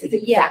 this is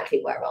exactly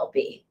where I'll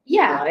be.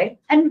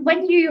 And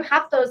when you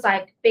have those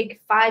like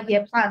big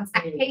 5-year plans,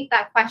 I hate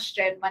that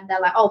question when they're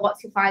like, oh,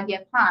 what's your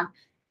 5-year plan?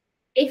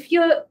 If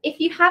you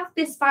have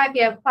this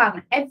 5-year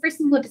plan, every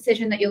single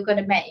decision that you're going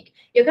to make,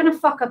 you're going to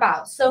fuck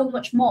about so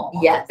much more.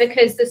 Yes.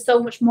 Because there's so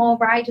much more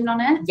riding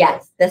on it.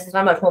 Yes, there's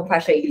so much more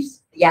pressure.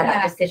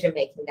 That decision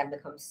making then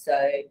becomes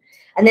so.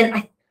 And then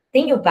I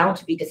think you're bound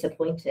to be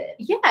disappointed.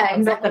 Yeah,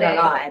 I'm not going to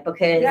lie,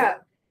 because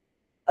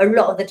a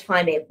lot of the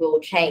time it will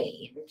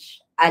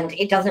change, and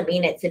it doesn't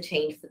mean it's a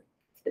change for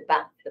the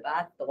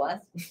worst.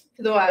 For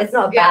the worst. It's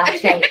not a bad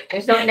change.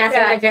 It's not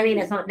necessarily. I mean,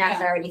 it's not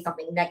necessarily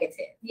something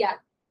negative. Yeah.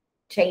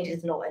 Change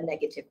is not a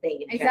negative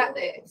thing in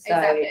exactly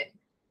general.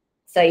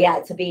 So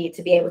to be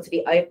able to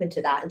be open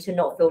to that, and to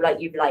not feel like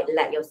you've like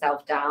let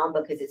yourself down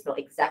because it's not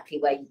exactly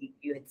where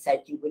you had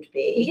said you would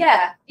be.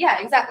 Yeah,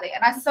 exactly.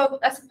 And I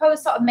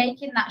suppose sort of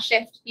making that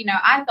shift,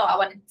 I thought I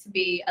wanted to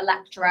be a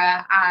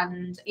lecturer,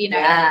 and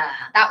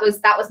that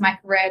was my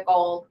career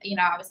goal.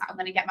 I was like, I'm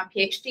going to get my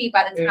PhD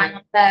by the time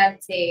I'm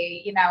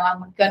 30.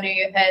 I'm going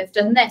to have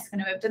done this,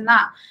 going to have done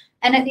that.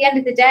 And at the end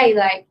of the day,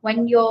 like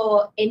when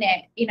you're in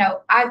it,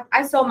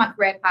 I saw my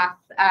career path,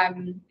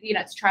 to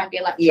try and be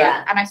a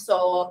lecturer, and I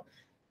saw,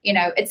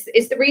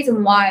 it's the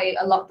reason why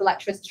a lot of the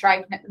lecturers are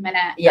striking at the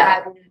minute.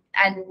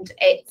 and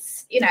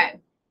it's, you know,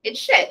 it's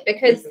shit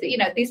because, you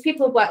know, these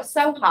people have worked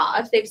so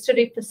hard, they've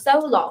studied for so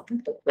long,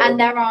 and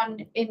they're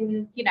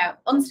in, you know,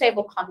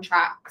 unstable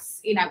contracts.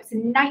 You know, it's a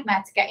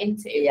nightmare to get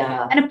into.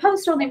 Yeah. And a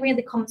post only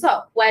really comes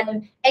up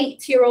when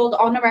 80-year-old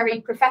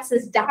honorary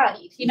professors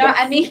died. You know what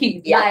I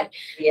mean? Yeah. Like,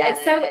 Yeah.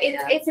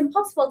 It's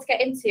impossible to get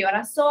into. And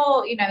I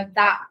saw, you know,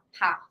 that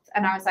path,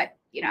 and I was like,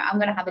 you know, I'm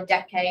going to have a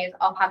decade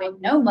of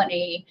having no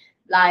money,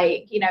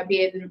 like, you know,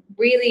 being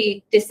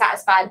really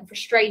dissatisfied and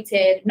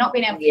frustrated, not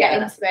being able to get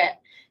into it.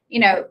 You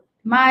know,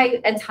 my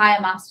entire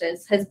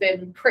master's has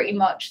been pretty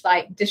much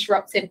like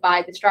disrupted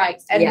by the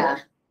strikes. And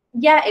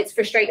yeah, it's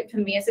frustrating for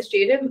me as a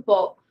student,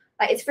 but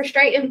like it's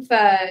frustrating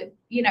for,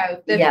 you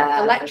know, the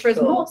lecturers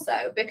more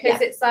so,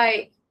 because it's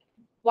like,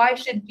 why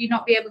should you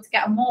not be able to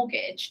get a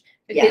mortgage?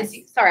 Because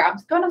sorry, I'm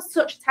going on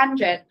such a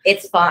tangent.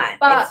 It's fine.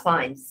 But it's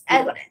fine.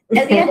 At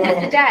the end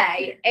of the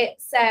day,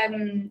 it's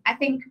I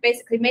think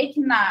basically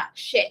making that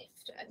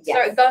shift.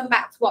 So going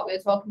back to what we were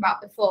talking about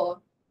before,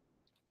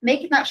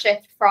 making that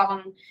shift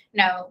from, you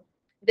know,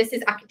 this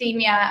is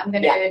academia, I'm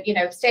going to, you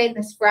know, stay in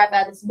this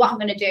forever, this is what I'm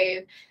going to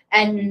do.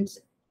 And,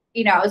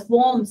 you know, I was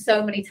warned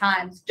so many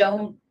times,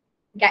 don't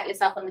get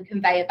yourself on the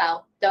conveyor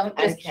belt. Don't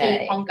just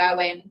keep on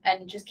going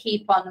and just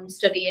keep on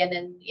studying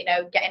and, you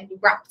know, getting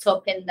wrapped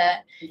up in the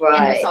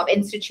sort of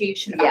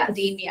institution of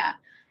academia.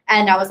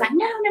 And I was like,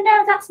 no,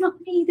 that's not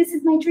me. This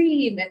is my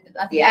dream. And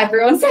I think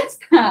everyone says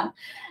that.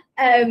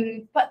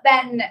 But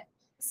then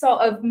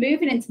sort of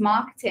moving into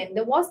marketing,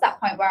 there was that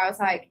point where I was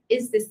like,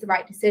 is this the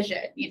right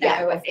decision? You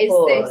know,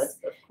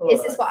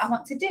 is this what I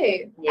want to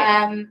do?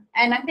 And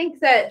I think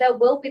that there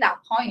will be that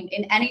point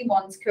in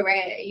anyone's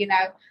career, you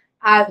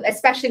know,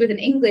 especially with an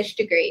English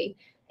degree.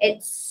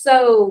 It's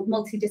so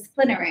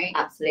multidisciplinary.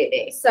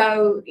 Absolutely.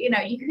 So, you know,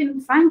 you can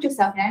find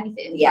yourself in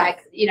anything.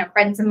 Like, you know,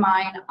 friends of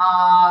mine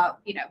are,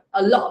 you know,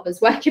 a lot of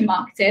us work in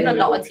marketing, a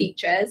lot of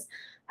teachers.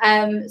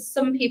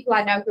 Some people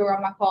I know who are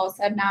on my course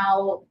are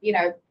now, you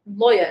know,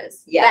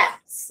 lawyers,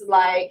 vets,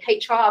 like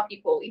HR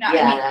people, you know what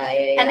I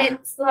mean? And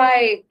it's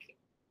like,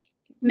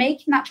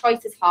 making that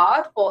choice is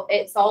hard, but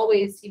it's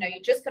always, you know,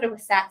 you just got to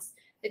assess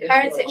the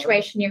current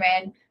situation you're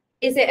in.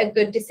 Is it a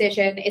good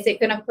decision? Is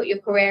it going to put your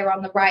career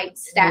on the right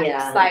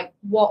steps? Like,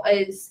 what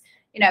is,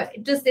 you know,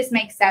 does this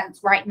make sense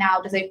right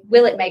now?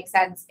 Will it make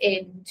sense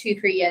in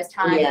 2-3 years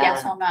time?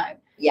 Yes or no?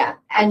 Yeah,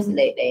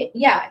 absolutely.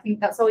 And I think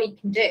that's all you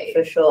can do.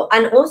 For sure.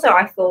 And also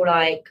I feel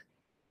like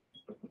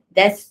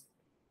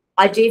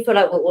I do feel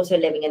like we're also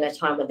living in a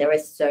time where there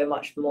is so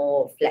much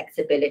more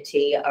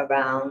flexibility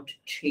around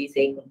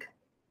choosing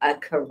a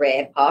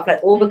career path,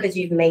 like all because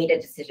you've made a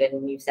decision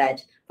and you've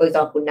said, for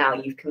example, now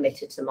you've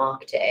committed to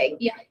marketing.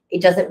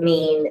 It doesn't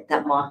mean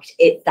that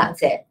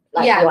that's it.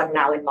 Like you are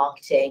now in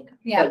marketing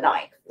for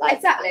life. Like,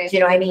 exactly. Do you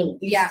know what I mean?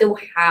 You still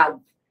have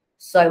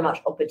so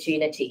much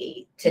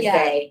opportunity to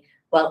say,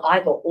 well, I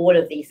got all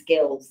of these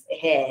skills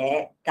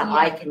here that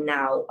I can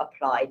now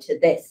apply to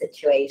this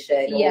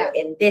situation, or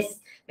in this,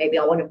 maybe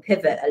I want to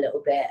pivot a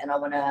little bit and I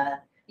want to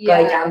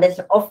go down this.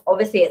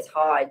 Obviously, it's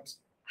hard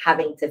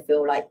having to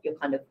feel like you're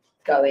kind of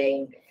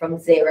going from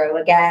zero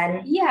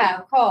again. Yeah,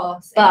 of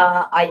course.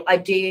 But I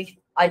do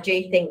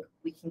think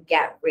we can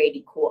get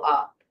really caught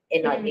up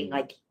in like being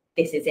like,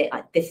 this is it,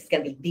 like this is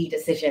going to be the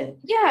decision.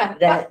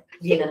 That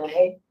you know.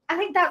 I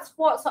think that's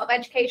what sort of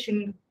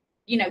education,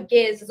 you know,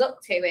 gears us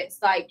up to.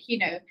 It's like, you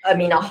know, I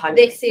mean, 100%.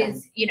 This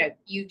is, you know,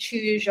 you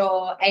choose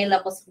your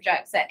A-level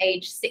subjects at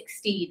age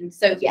 16,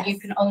 so you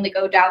can only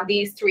go down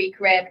these 3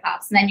 career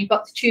paths, and then you've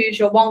got to choose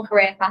your 1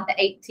 career path at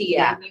 18.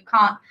 And you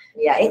can't.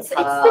 It's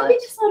the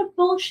biggest sort of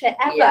bullshit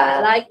ever.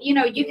 Like, you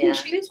know, you can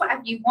choose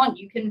whatever you want.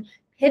 You can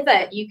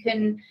pivot. You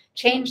can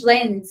change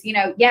lanes. You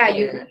know,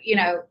 you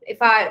know,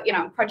 if I, you know,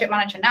 I'm project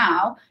manager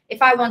now.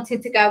 If I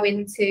wanted to go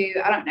into,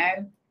 I don't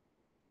know,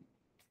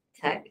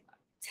 tech,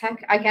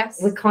 I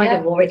guess. We kind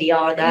of already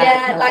are there.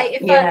 Yeah, like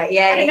if I don't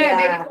know,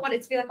 maybe if I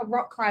wanted to be like a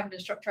rock climbing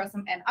instructor or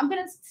something, I'm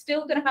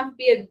still gonna have to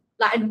be a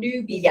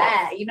newbie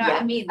there. You know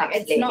what I mean? Like,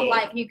 it's not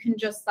like you can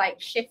just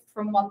like shift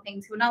from one thing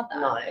to another.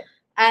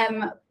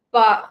 No.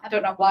 But I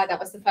don't know why that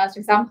was the first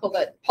example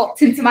that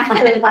popped into my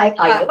head. Like,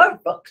 are you a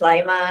rock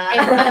climber?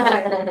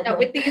 No,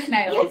 with these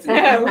nails,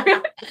 no.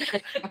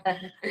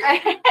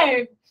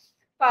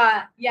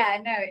 But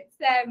yeah, no, it's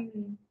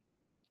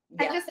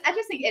I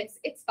just think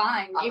it's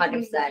fine.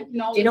 100%.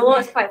 Do you know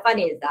what's quite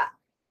funny is that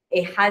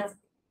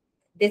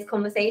this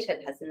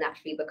conversation has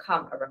naturally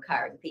become a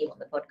recurring theme on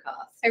the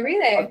podcast. Oh,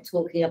 really? Of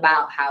talking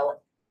about how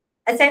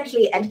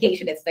essentially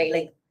education is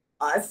failing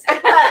us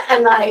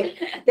and like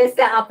this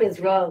setup is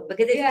wrong,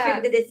 because it's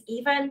true, because it's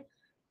even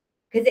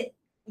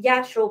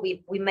sure,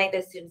 we made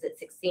those students at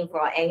 16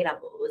 for our A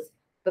levels,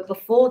 but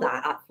before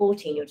that at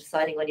 14 you're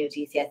deciding on your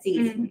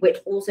GCSEs, which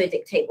also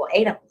dictate what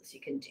A levels you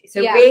can do. So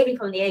really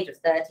from the age of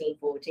 13,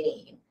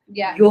 14,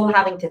 you're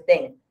having to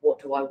think,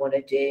 what do I want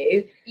to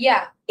do?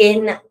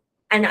 And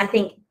I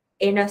think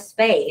in a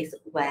space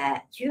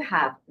where you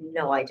have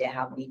no idea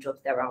how many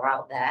jobs there are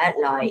out there,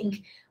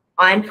 like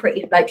I'm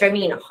pretty, like, do you know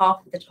what I mean?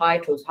 Half of the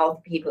titles,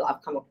 half the people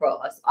I've come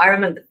across, I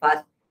remember the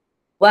first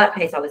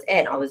workplace I was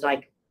in, I was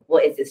like,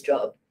 what is this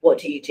job? what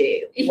do you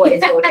do? What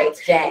is your day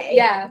to day?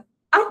 Yeah.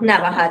 I've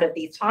never heard of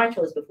these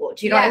titles before.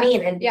 Do you know what I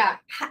mean? And yeah,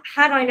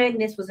 had I known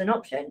this was an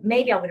option,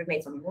 maybe I would have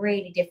made some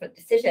really different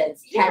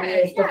decisions 10 Yeah,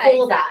 years yeah,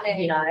 before exactly. that,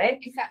 you know?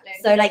 exactly.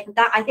 So like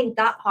that, I think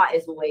that part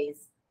is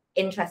always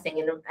interesting,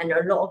 and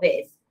a lot of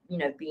it is, you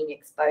know, being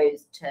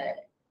exposed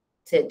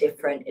to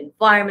different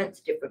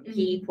environments, different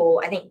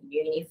people. I think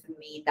uni for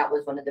me, that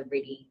was one of the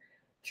really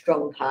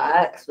strong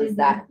perks, was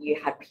that you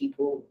had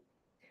people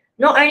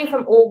not only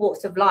from all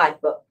walks of life,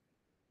 but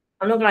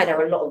I'm not gonna lie, there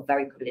are a lot of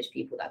very privileged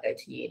people that go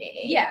to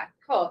uni. Yeah,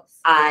 of course.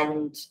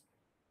 And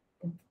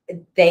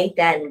they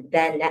then,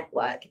 their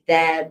network,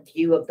 their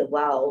view of the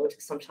world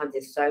sometimes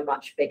is so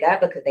much bigger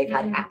because they've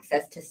had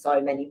access to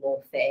so many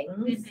more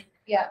things.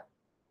 Yeah.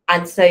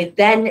 And so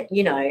then,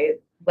 you know,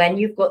 when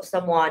you've got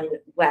someone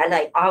where,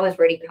 like, I was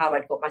really proud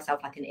I'd got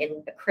myself like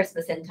a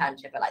Christmas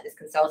internship at like this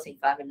consulting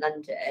firm in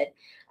London,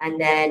 and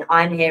then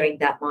I'm hearing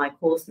that my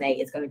course mate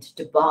is going to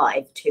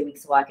Dubai for 2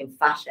 weeks to work in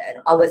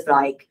fashion. I was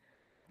like,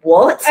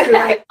 what?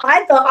 Like,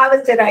 I thought I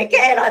was doing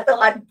okay, and I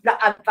thought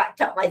I'd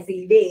backed up my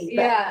CV.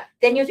 But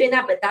then you're doing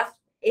that, but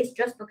it's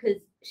just because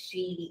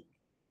she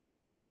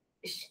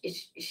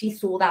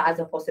saw that as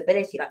a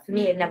possibility. Like, for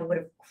me, it never would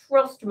have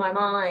crossed my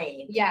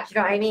mind. Yeah. Do you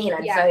know what I mean?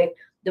 And so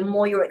the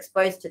more you're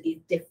exposed to these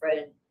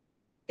different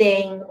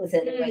things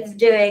and ways of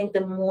doing,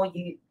 the more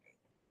you,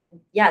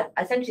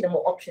 essentially the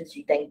more options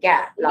you then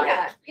get.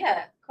 Like,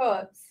 yeah, of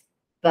course.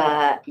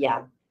 But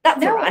yeah,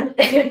 that's a rant.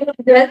 It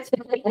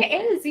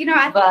is, you know,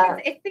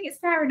 I think it's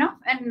fair enough,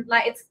 and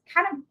like it's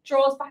kind of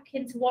draws back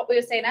into what we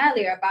were saying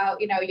earlier about,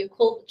 you know, your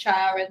culture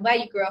and where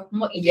you grew up and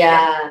what you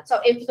did,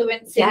 so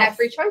influencing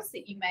every choice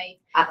that you made.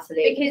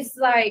 Absolutely. Because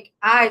like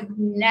I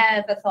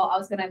never thought I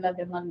was going to live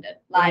in London.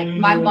 Like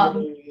my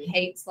mum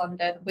hates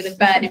London with a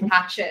burning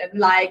passion.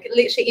 Like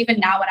literally, even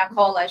now when I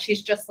call her,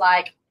 she's just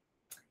like,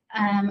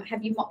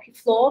 have you mopped your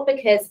floor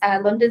because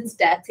London's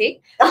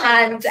dirty?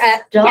 And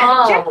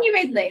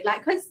genuinely,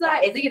 like, because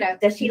like, you know,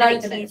 does she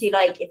like to do,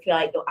 like, if you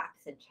like your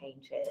accent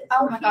changes?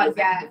 Oh my god,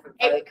 yeah.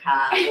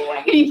 Vocab or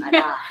anything like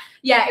that.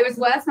 Yeah, it was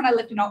worse when I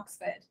lived in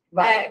Oxford,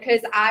 right?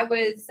 Because I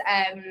was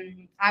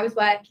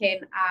working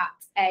at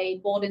a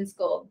boarding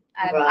school.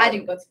 I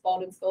didn't go to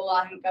boarding school.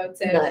 I didn't go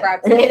to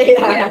private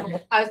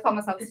school. I was calling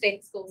myself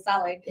state school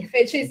Sally,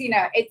 which is, you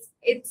know,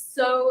 it's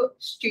so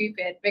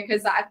stupid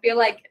because I feel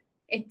like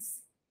it's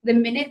the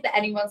minute that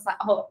anyone's like,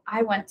 oh,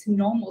 I went to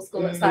normal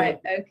school, it's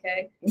like,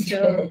 okay,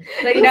 sure.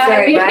 Like, you know what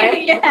I mean?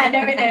 Right? Yeah,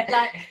 no, innit?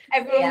 Like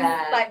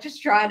everyone's like just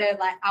trying to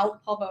like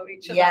out povo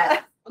each other.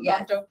 Yeah.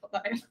 God, don't put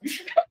that in.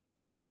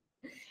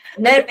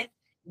 No, but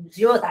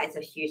that is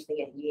a huge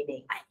thing at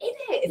uni.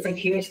 It's a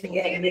huge thing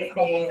at uni.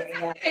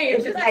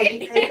 It's just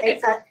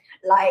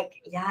like,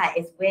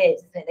 it's weird,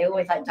 isn't it? They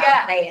always like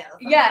downplay it.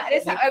 Yeah, and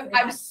it's like,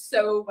 I'm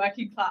so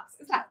working class.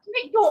 It's like,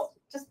 mate, you're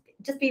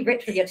just be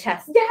rich with your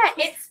chest. Yeah,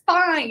 it's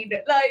fine.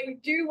 Like,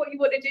 do what you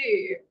want to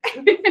do.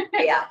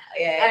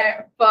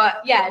 But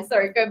yeah,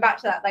 sorry, going back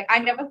to that. Like, I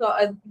never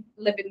thought I'd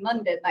live in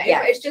London. Like,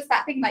 it's just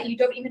that thing that you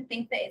don't even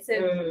think that it's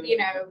a you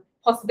know,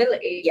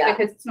 possibility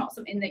because it's not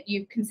something that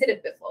you've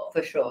considered before.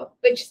 For sure.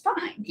 Which is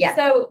fine. Yeah.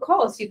 So of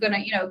course you're gonna,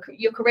 you know,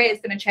 your career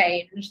is gonna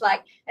change.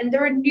 Like, and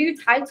there are new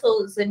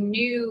titles and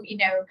new, you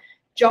know,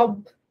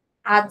 job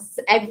ads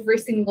every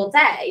single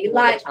day.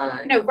 Like,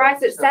 you know,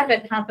 Rise at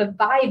 7 have a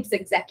vibes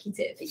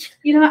executive.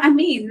 You know what I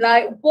mean?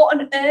 Like, what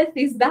on earth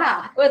is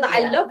that? Well, like,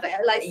 I love it.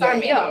 Like,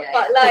 sign me up.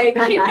 But like,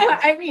 you know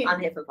what I mean?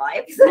 I'm here for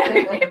vibes.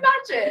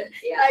 Imagine.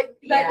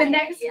 Like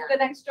the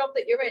next job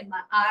that you're in.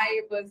 Like,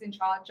 I was in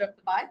charge of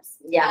the vibes.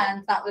 Yeah.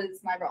 And that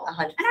was my role. 100%.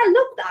 And I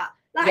love that.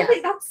 Like, I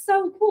think that's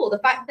so cool. The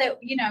fact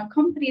that, you know,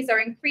 companies are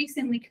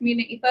increasingly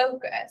community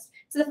focused.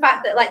 So the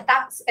fact that like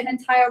that's an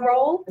entire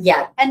role.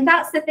 Yeah. And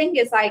that's the thing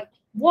is like,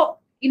 what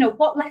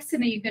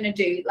lesson are you going to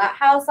do? Like,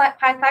 how's like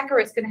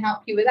Pythagoras going to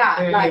help you with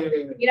that? Like,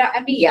 you know what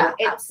I mean? Yeah,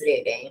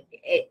 absolutely.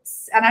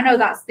 And I know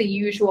that's the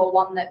usual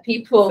one that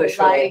people like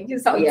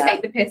sort of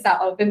take the piss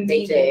out of, and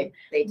they do.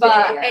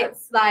 But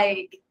it's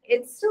like,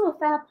 it's still a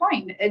fair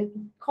point. And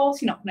of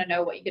course, you're not going to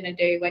know what you're going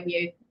to do when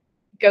you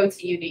go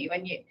to uni,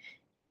 when you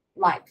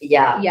like,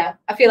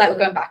 I feel like we're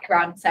going back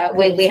around. So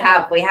we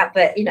have,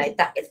 but you know,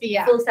 that is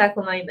full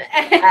circle moment.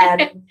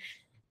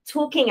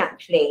 Talking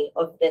actually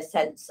of the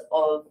sense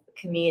of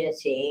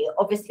community,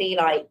 obviously,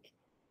 like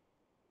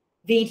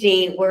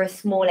VG, we're a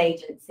small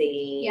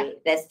agency.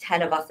 There's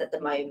 10 of us at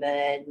the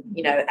moment.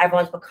 You know,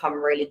 everyone's become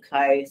really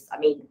close. I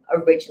mean,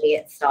 originally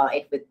it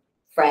started with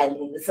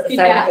friends, so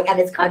like, and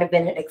it's kind of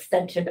been an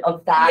extension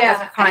of that.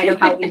 That's kind of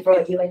how we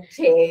brought you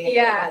into.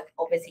 Like,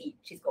 obviously,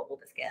 she's got all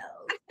the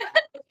skills.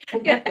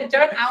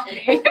 Don't out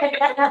me.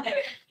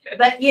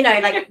 But you know,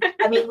 like,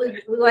 I mean,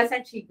 we were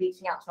essentially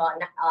reaching out to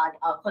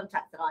our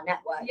contacts and our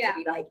network to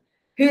be like,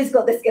 who's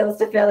got the skills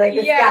to fill in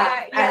this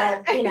gap?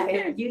 And you know,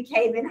 you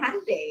came in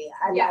handy,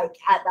 and like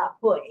at that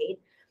point.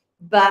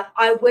 But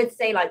I would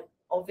say, like,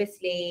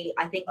 obviously,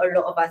 I think a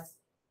lot of us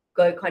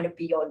go kind of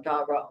beyond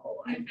our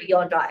role and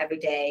beyond our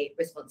everyday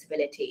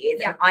responsibilities.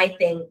 And I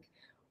think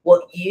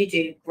what you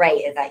do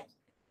great is like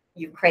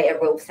you create a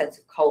real sense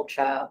of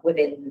culture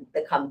within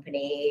the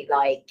company.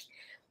 Like,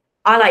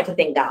 I like to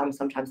think that I'm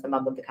sometimes the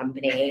mum of the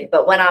company,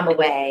 but when I'm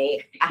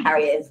away,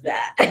 Harriet is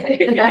there.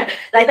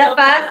 Like the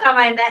first time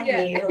I met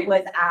you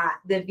was at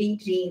the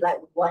VG like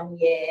 1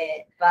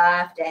 year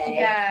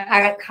birthday.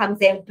 Harriet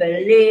comes in,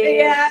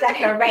 balloons,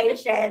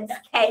 decorations,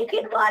 cake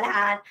in one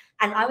hand,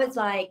 and I was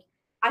like,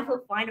 I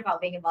feel fine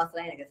about being in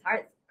Barcelona because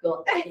Harriet's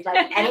good. It's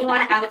like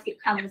anyone else who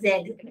comes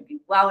in is going to be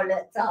well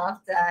looked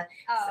after.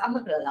 So I'm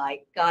not gonna lie,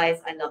 guys,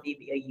 I love you,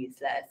 but you're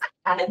useless.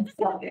 And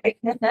so,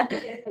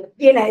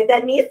 you know,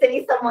 there needs to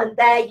be someone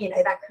there, you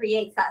know, that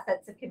creates that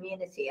sense of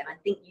community, and I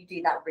think you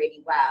do that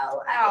really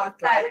well. And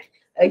it's like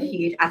a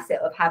huge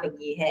asset of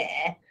having you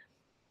here.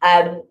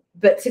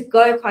 But to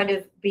go kind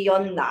of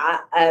beyond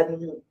that,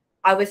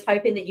 I was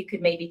hoping that you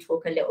could maybe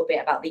talk a little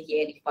bit about the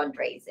yearly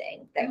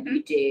fundraising that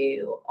you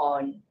do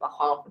on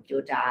behalf of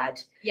your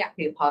dad,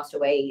 who passed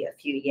away a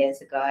few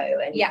years ago,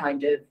 and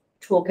kind of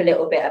talk a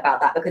little bit about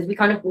that, because we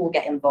kind of all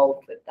get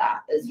involved with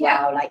that as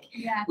well. Like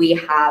we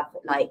have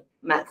like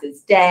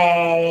Max's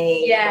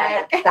Day,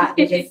 like, that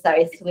which is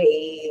so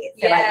sweet.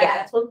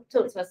 So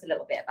talk to us a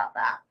little bit about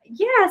that.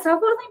 So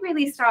I've only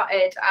really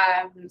started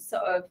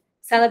sort of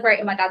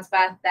celebrating my dad's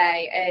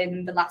birthday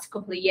in the last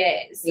couple of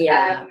years.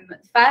 The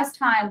first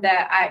time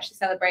that I actually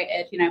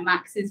celebrated, you know,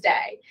 Max's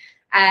Day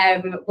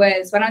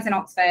was when I was in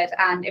Oxford,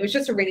 and it was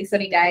just a really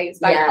sunny day. It was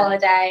bank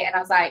holiday, and I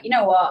was like, you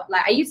know what,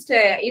 like I used to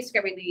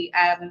get really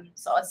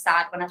sort of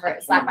sad whenever it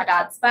was like my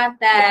dad's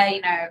birthday,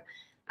 you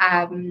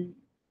know,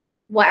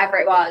 whatever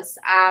it was,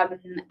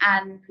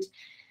 and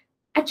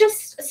I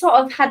just sort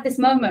of had this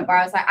moment where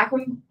I was like,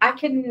 I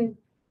can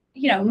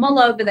you know, mull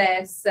over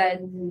this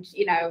and,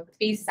 you know,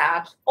 be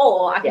sad,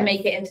 or I can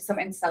make it into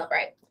something to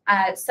celebrate.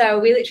 So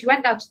we literally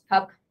went down to the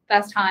pub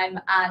first time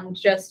and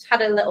just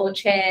had a little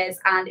cheers,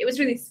 and it was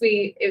really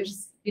sweet. It was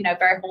just, you know,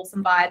 very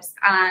wholesome vibes.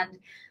 And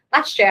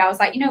last year I was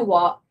like, you know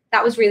what,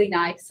 that was really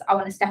nice. I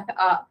want to step it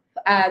up.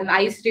 I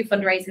used to do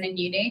fundraising in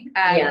uni.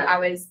 I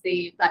was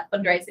the like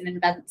fundraising and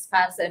events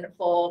person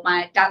for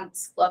my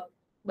dance club,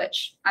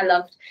 which I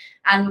loved,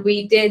 and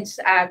we did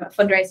a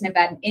fundraising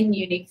event in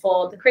uni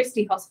for the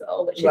Christie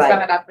Hospital, which is where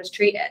my dad was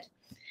treated.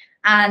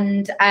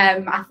 And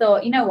I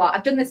thought, you know what,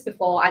 I've done this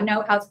before. I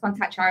know how to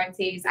contact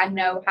charities. I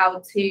know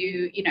how to,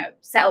 you know,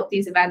 set up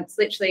these events.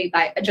 Literally,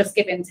 like a Just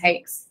Giving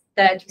takes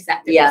 30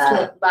 seconds.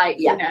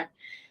 You know,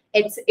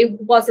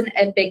 it wasn't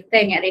a big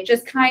thing, and it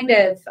just kind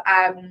of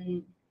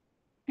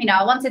you know,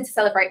 I wanted to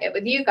celebrate it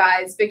with you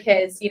guys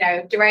because, you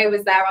know, DeRay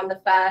was there on the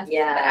first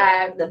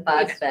the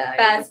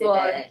first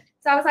one.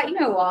 So I was like, you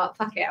know what,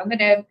 fuck it. I'm going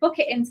to book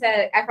it into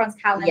everyone's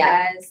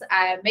calendars,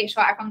 make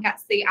sure everyone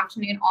gets the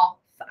afternoon off,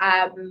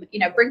 you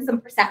know, bring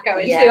some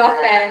Prosecco into the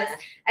office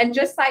and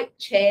just like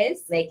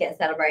cheers. Make it a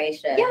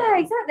celebration. Yeah,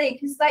 exactly.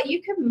 Because like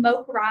you can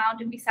mope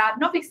around and be sad.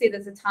 And obviously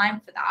there's a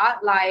time for that.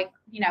 Like,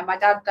 you know, my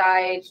dad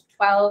died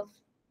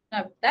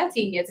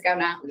 13 years ago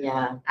now.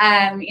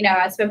 You know,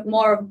 I spent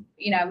more of,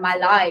 you know, my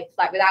life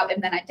like without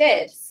him than I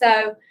did.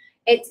 So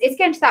it's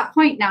getting to that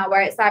point now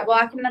where it's like,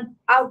 well,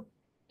 I'll,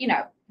 you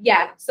know,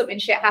 something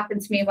shit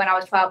happened to me when I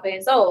was 12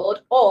 years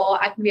old,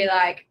 or I can be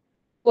like,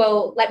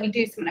 well, let me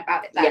do something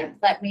about it then.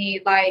 Let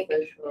me like,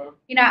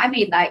 you know what I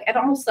mean? Like, and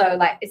also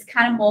like, it's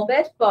kind of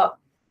morbid, but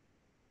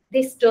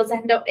this does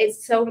end up,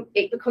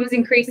 it becomes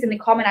increasingly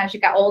common as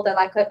you get older.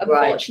 Like,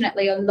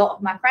 unfortunately, a lot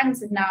of my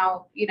friends have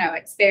now, you know,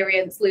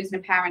 experienced losing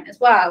a parent as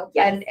well.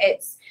 And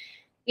it's,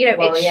 you know,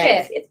 it's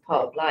shit. It's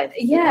part of life.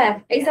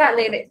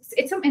 Exactly. And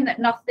it's something that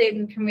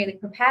nothing can really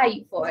prepare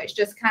you for. It's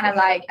just kind of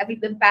like, I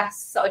think the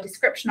best sort of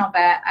description of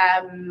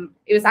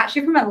it was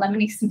actually from a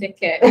Lemony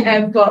Syndicate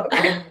book.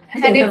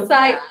 And it's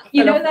like,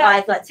 you know, that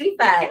wise, like, to be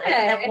fair,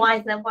 they're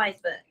wise,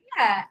 but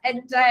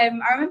and I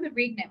remember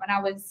reading it when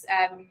I was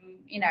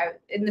you know,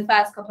 in the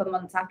first couple of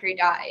months after he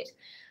died,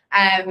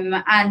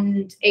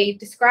 and he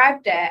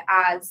described it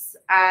as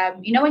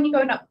you know, when you're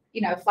going up,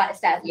 you know, a flight of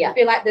stairs, you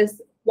feel like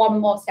there's one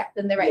more step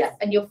than there is,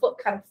 and your foot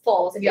kind of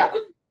falls, and you're like,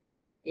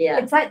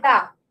 it's like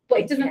that, but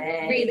it doesn't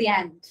really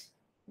end.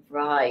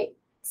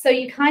 So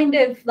you kind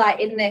of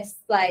like in this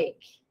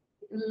like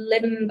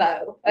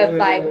limbo of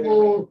like,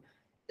 well,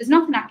 there's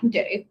nothing I can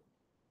do.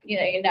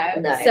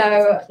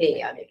 So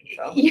completely under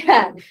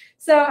control.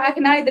 So I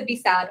can either be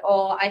sad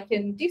or I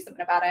can do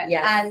something about it.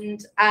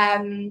 And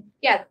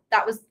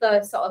that was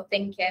the sort of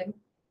thinking.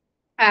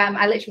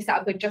 I literally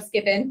started with Just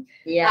Giving.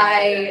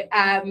 I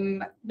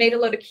made a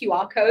load of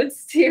QR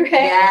codes to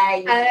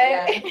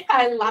it.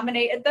 I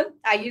laminated them.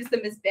 I used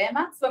them as beer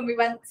mats when we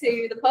went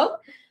to the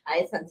pub.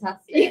 It's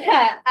fantastic.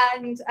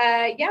 And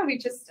I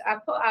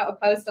put out a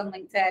post on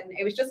LinkedIn.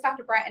 It was just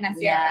after Brighton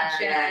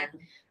SEO.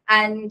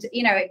 And,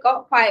 you know, it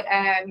got quite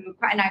a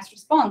nice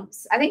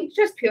response. I think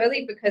just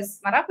purely because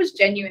my dad was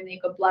genuinely a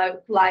good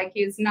bloke. Like,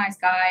 he was a nice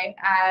guy.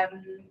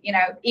 You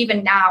know,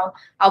 even now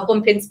I'll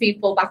bump into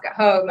people back at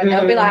home and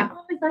they'll be like,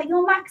 oh, it's like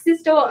you're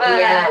Max's daughter.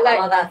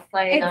 Like, that's so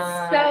it's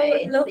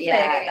nice. So lovely.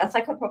 That's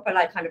like a proper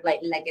like kind of like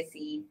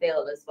legacy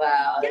feel as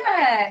well.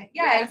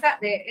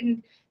 Exactly.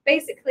 And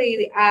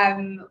basically,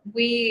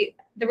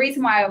 the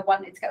reason why I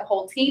wanted to get the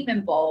whole team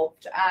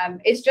involved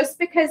is just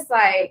because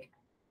like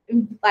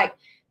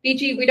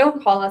BG, we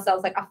don't call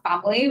ourselves like a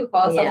family, we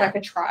call ourselves like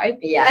a tribe.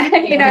 Yeah.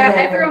 You know,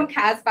 everyone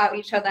cares about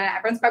each other,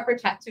 everyone's quite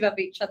protective of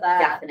each other.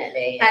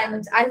 Definitely. Yeah.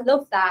 And I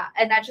love that.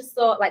 And I just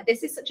thought like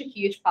this is such a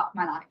huge part of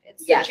my life.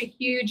 It's such a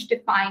huge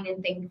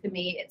defining thing for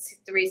me. It's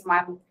the reason why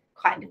I'm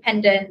quite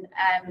independent.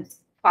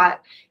 Quite,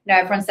 you know,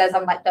 everyone says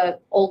I'm like the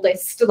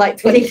oldest, like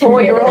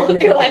 24-year-old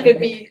you'll ever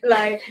be.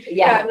 Like,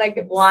 like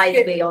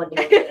wise beyond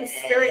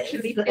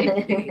spiritually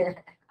thinking.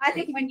 I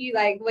think when you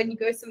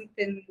go through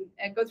something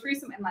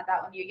like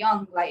that when you're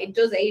young, like it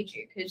does age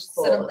you because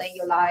suddenly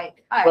you're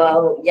like, oh.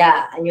 Well,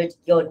 yeah, and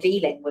you're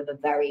dealing with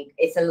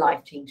it's a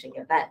life-changing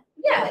event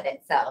in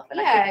itself. And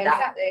I think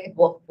that exactly.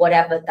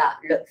 Whatever that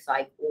looks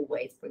like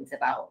always brings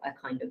about a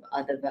kind of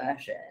other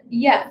version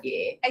of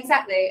you.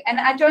 Exactly.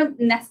 And I don't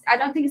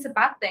think it's a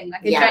bad thing.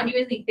 Like I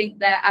genuinely think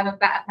that I'm a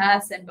better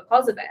person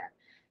because of it.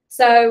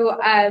 So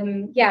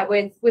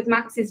with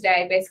Max's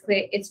Day,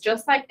 basically it's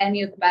just like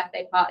any other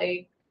birthday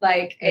party.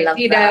 Like,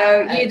 you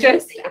know, you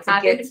just have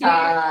a good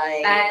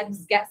time,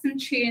 get some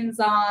tunes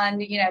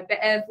on, you know, a bit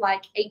of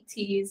like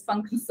 80s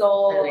funk and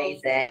soul.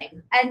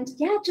 Amazing. And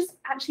just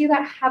actually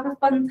like have a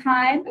fun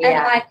time. And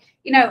like,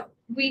 you know,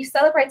 we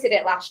celebrated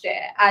it last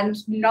year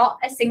and not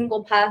a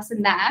single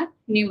person there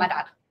knew my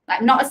dad.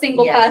 Like not a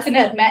single person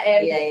had met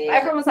him.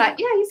 Everyone was like,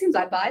 he seems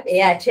like vibes.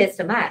 Yeah, cheers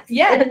to Max.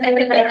 Yeah,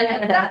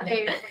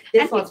 exactly.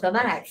 This one's for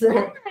Max.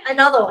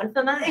 Another one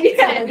for Max.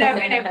 Yeah, no,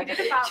 we did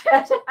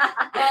about.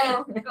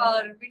 Oh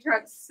God, we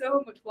drank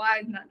so much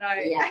wine that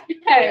night.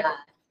 Yeah.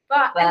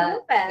 But I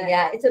love it.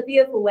 Yeah, it's a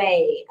beautiful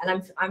way,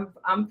 and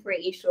I'm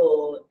pretty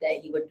sure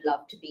that you would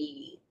love to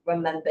be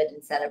remembered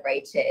and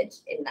celebrated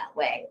in that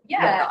way.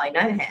 Yeah, not that I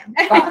know him,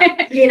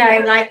 but you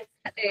know, like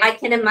I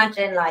can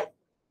imagine like.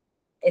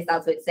 It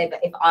sounds weird to say, but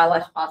if I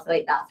was to pass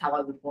away, that's how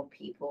I would want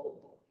people.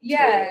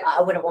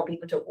 I wouldn't want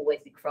people to always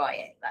be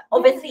crying. Like,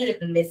 obviously,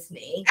 you'd miss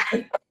me.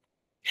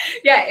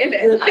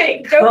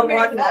 Like, come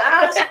on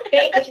now.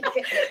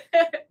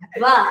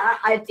 But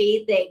I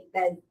do think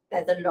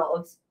there's a lot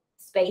of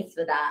space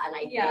for that, and I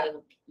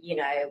think you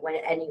know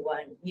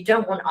you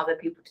don't want other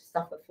people to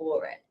suffer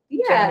for it.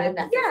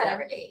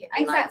 Necessarily.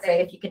 And like, so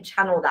if you can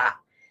channel that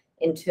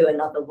into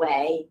another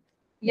way,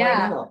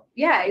 why not?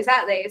 Yeah,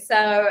 exactly. So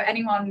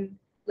anyone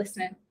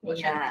listening,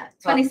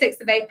 26th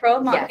of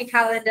April, mark your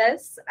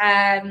calendars.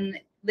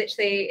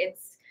 Literally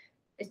it's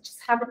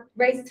just have a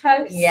raise a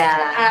toast.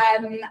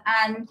 And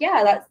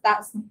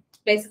that's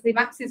basically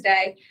Max's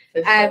Day.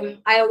 I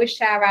always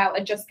share out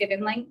a Just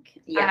Giving link.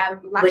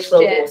 Which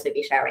we'll also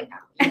be sharing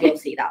out. You will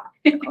see that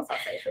across our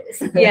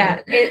socials.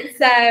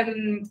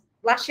 It's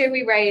last year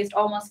we raised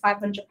almost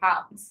 £500,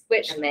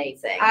 which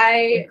amazing,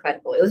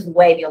 incredible. It was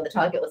way beyond the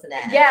target, wasn't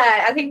it?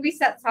 Yeah, I think we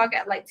set the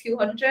target at like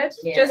 200,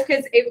 just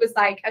because it was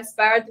like a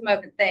spur of the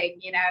moment thing.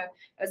 You know,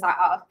 it was like,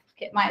 oh,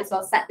 it might as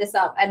well set this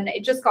up, and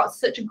it just got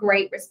such a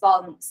great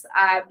response.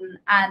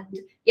 And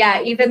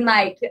even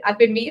like I've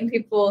been meeting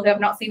people who I've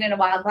not seen in a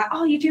while, like,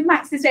 oh, you do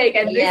Max's Day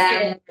again this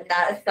year.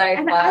 That is so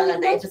fun,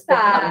 and it just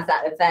becomes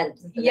that event.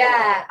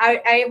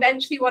 I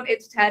eventually wanted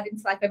to turn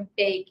into like a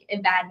big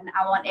event.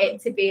 I want it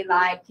to be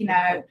like, you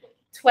know,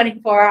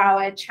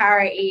 24-hour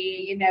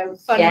charity, you know,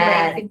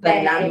 fundraising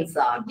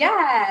bonanza.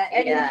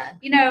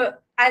 You know,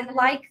 I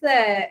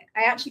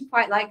actually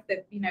quite like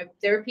that. You know,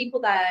 there are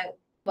people there.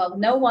 Well,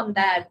 no one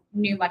there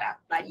knew my dad.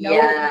 Like, no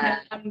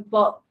one,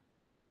 but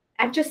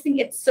I just think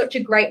it's such a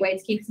great way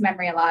to keep his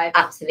memory alive.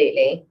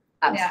 Absolutely.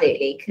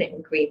 Couldn't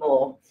agree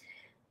more.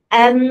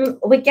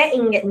 We're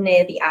getting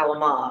near the hour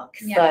mark,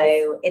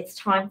 so it's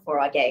time for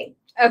our game.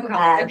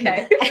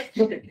 Okay.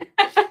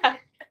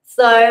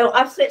 So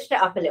I've switched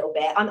it up a little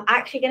bit. I'm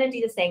actually going to do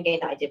the same game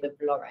that I did with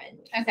Lauren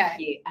a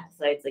few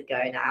episodes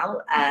ago now.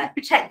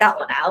 Check that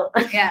one out.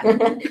 Link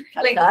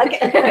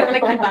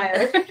in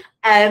bio.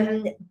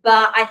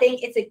 But I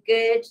think it's a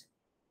good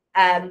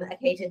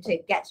occasion to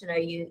get to know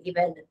you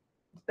even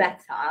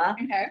better.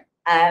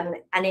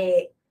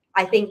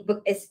 I think,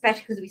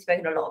 especially because we've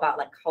spoken a lot about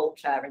like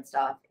culture and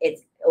stuff,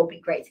 it'll be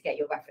great to get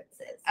your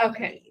references.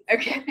 Okay.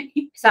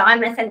 So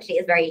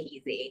it's very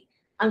easy.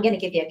 I'm going to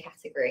give you a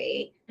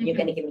category, and you're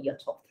going to give me your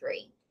top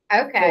 3.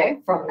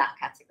 From that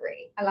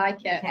category. I like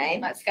it. Okay.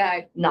 Let's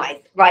go.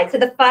 Nice. Right. So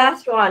the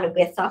first one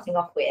we're starting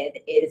off with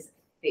is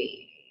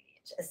food.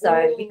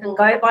 So you can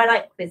go by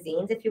like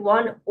cuisines if you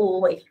want,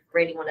 or if you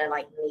really want to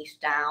like niche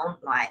down,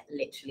 like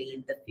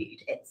literally the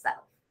food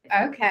itself.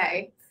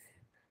 Okay.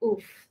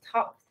 Oof.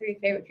 Top 3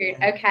 favorite food.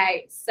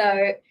 Okay.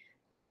 So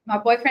my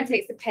boyfriend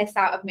takes the piss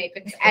out of me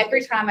because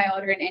every time I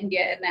order an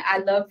Indian, I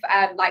love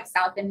like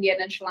South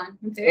Indian and Sri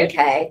Lankan food.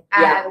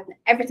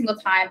 Every single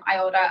time I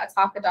order a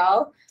taco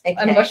dal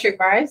and mushroom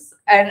rice,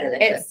 and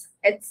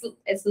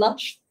it's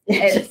lush.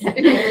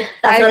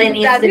 That's what it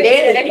needs to be.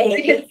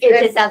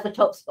 It just has the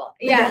top spot.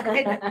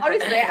 Yeah,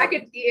 honestly, I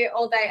could eat it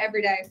all day,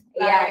 every day.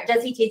 Yeah,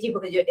 does he teach you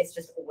because it's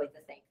just always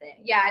the same thing?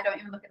 Yeah, I don't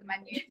even look at the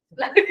menu.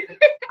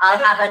 I'll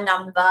have a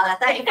number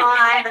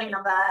 35 and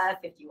number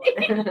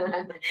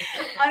 51.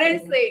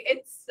 Honestly,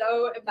 it's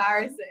so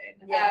embarrassing.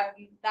 Yeah.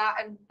 That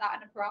and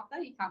a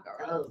paratha, you can't go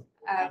wrong.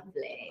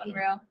 Lovely.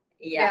 Unreal.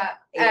 Yeah.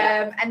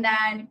 And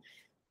then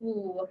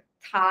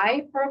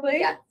Thai probably.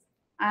 Yeah.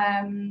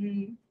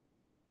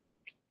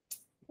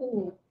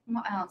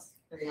 What else?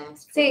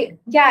 See,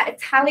 yeah,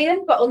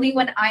 Italian, but only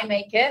when I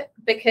make it,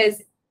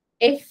 because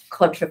if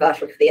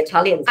controversial for the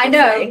Italians. I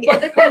know, but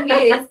the thing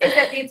is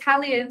that the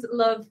Italians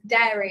love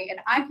dairy,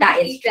 and I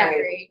can't eat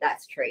dairy.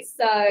 That's true.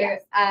 So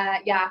yes.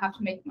 I have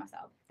to make it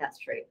myself. That's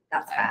true.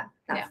 That's fair.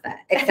 That's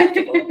fair.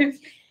 Acceptable.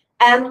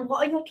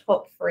 What are your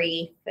top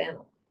 3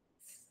 films?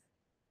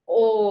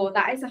 Oh,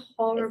 that is a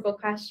horrible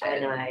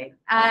question.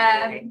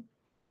 I know.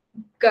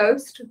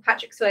 Ghost with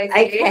Patrick Swayze.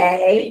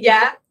 Okay.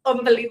 Yeah,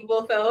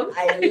 unbelievable film.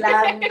 I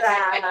love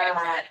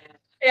that.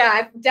 Yeah,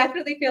 I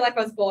definitely feel like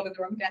I was born in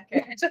the wrong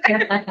decade.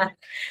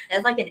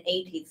 There's like an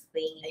 80s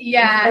theme.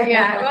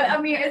 Yeah. Well,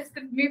 I mean, it's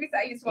the movies that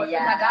I used to watch with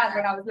my dad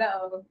when I was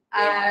little.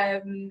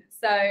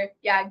 So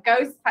yeah,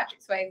 Ghost,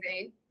 Patrick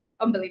Swayze,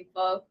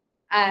 unbelievable.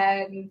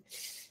 Do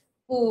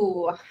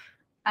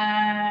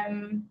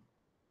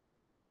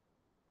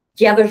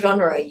you have a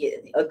genre,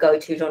 a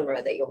go-to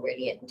genre that you're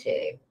really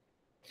into?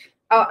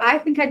 Oh, I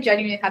think I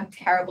genuinely have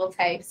terrible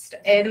taste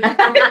in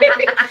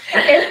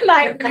in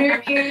like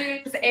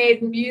movies,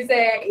 in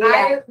music. Yeah.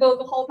 I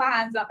will hold my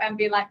hands up and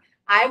be like,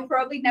 I've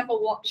probably never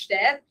watched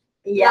it.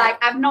 Yeah. Like,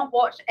 I've not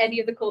watched any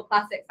of the cult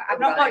classics. I've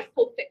not watched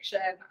Pulp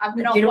Fiction. I've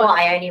not. Do you know what?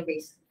 I only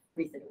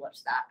recently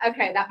watched that.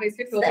 Okay, that makes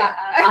me feel better.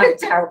 I'm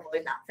terrible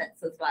in that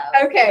sense as well.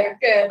 Okay,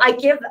 good. I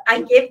give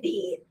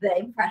the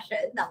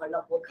impression that I'm a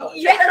lot more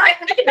cultured than I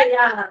actually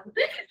am.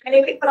 I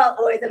know people are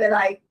always a bit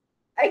like,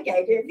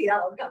 okay, didn't see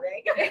that one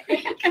coming.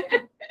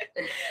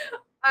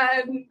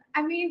 I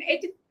mean,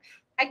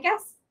 I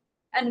guess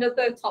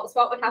another top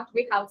spot would have to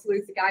be How to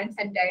Lose a Guy in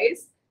 10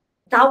 Days.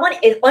 That one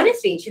is,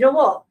 honestly, do you know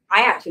what?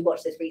 I actually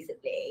watched this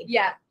recently.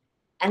 Yeah.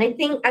 And I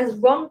think as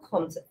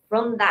rom-coms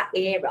from that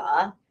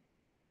era,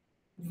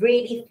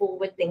 really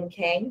forward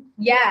thinking.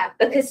 Yeah.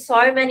 Because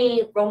so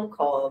many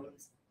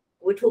rom-coms,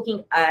 we're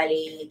talking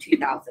early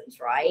 2000s,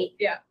 right?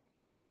 Yeah.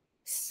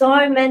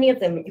 So many of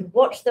them, you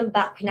watch them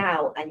back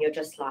now and you're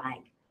just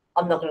like,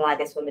 I'm not gonna lie,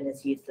 this woman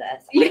is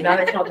useless. I know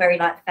it's not very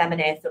like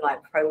feminist or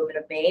like pro woman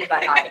of me,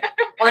 but like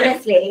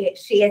honestly,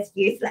 she is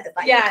useless.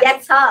 Like,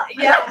 get up.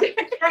 Yeah.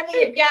 It's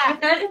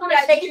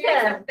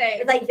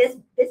like this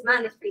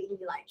man is treating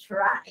you like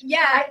trash.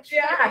 Yeah. Like,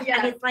 trash.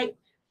 And it's like,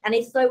 and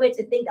it's so weird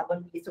to think that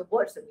when we used to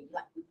watch them,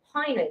 we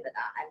pine over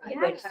that, and like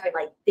we're just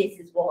like, this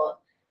is what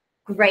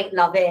great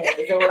love is,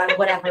 or like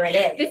whatever it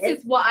is. This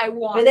is what I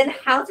want. But then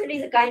How to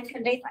Lose a Guy in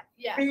 10 Days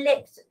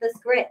flipped the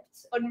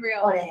script on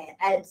it.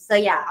 And so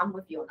yeah, I'm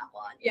with you on that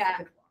one.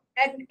 Yeah.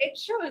 And it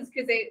shows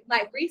because it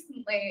like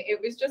recently it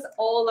was just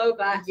all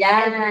over.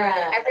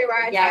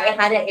 Everywhere.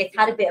 It's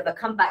had a bit of a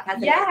comeback,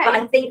 hasn't it? But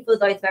I think for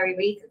those very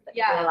reasons that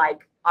people are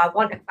like, I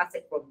want a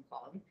classic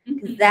rom-com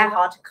because they're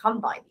hard to come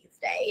by these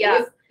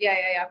days.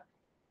 Yeah.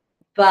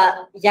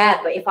 But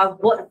if I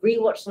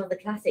rewatch some of the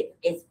classics,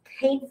 it's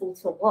painful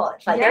to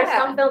watch. Like there are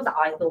some films that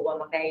I thought were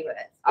my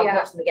favorites. I'll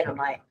watch them again. I'm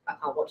like, I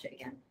can't watch it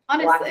again.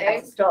 Honestly, I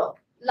have to stop.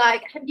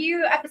 Like, have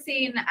you ever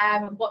seen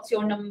What's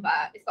Your Number?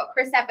 It's got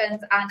Chris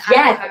Evans and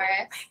Anna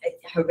Harris.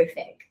 It's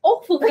horrific.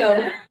 Awful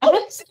film.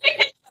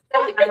 Honestly.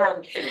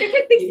 Because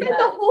they spent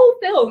the whole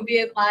film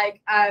being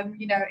like,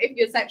 if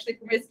you're sexually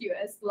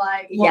promiscuous,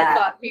 like, what the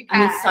fuck, who cares? I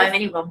mean, so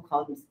many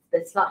rom-coms, the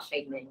slut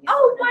shaming.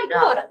 Oh my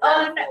god,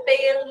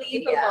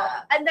 unbelievable.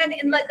 And then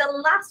in like the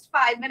last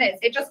 5 minutes,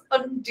 it just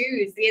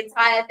undoes the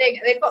entire thing.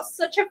 And they've got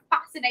such a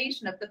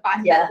fascination of the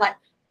fact that, like,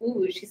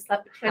 ooh, she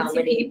slept with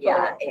 20 people.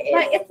 Yeah,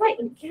 it's like,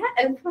 get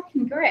a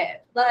fucking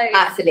grip. Like,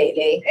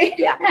 absolutely.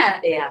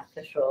 Yeah,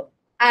 for sure.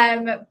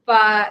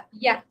 But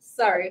yeah,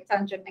 sorry,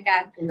 tangent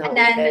again. No, and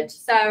then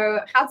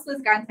so How to Lose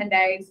a Guy in 10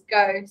 Days,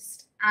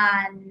 Ghost,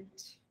 and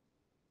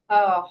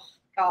oh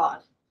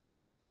god.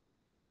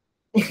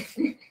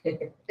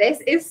 This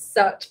is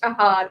such a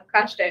hard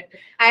question.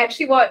 I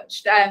actually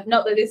watched,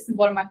 not that this is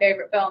one of my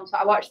favorite films,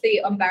 but I watched The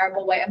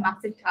Unbearable Weight of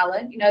Massive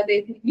Talent,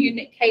 the new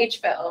Nick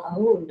Cage film.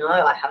 Oh no,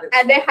 I haven't.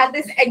 And they had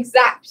this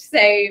exact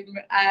same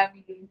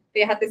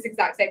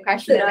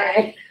question in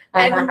it.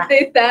 And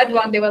the third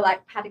one, they were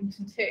like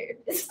Paddington 2.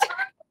 So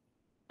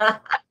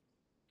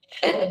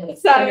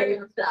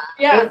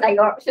yeah, was that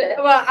your option?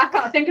 Well, I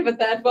can't think of a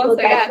third one,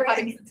 so yeah,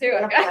 Paddington 2,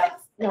 I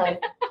guess. No.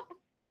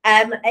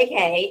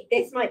 Okay,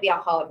 this might be a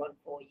hard one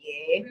for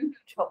you.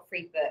 Top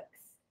 3 books.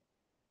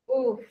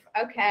 Oof,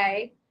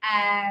 okay.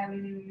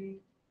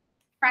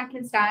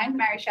 Frankenstein,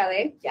 Mary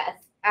Shelley. Yes.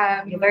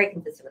 You're very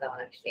consistent with that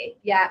one, actually.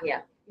 Yeah.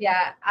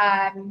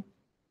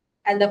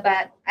 I love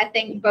it. I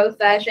think both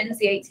versions,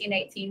 the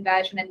 1818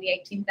 version and the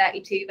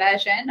 1832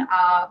 version,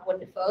 are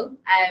wonderful.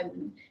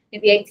 The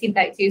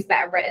 1832 is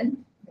better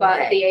written,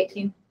 but the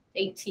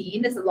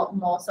 18 is a lot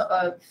more sort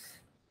of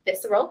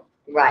visceral.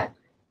 Right.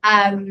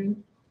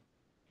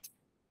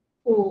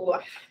 Ooh,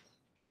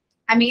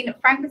 I mean,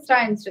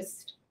 Frankenstein's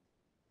just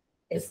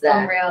It's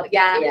there. unreal.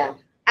 Yeah. Yeah.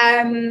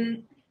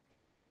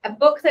 A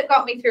book that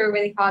got me through a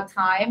really hard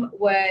time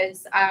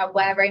was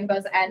Where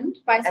Rainbows End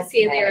by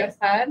Cecilia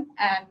Ahern.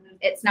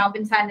 It's now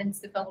been turned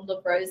into the film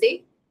Love,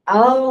 Rosie.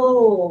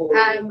 Oh,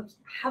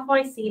 have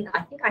I seen?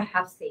 I think I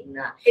have seen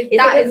that.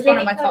 That is one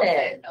of my top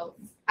favorite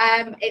films.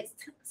 It's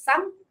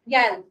Sam,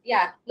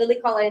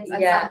 Lily Collins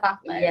and Sam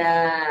Claflin.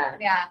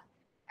 Yeah.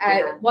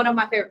 One of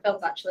my favorite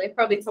films, actually,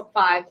 probably top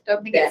 5.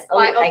 Don't think it's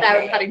quite up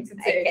there with Paddington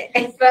 2.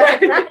 Okay.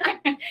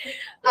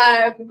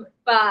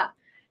 But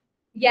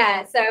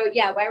yeah, so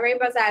yeah, Where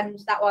Rainbows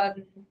End, that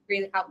one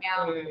really helped me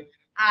out.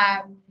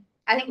 I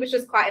think it was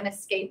just quite an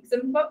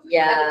escapism book at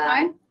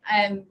the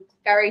time.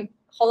 Very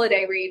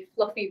holiday read,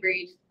 fluffy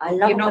read. I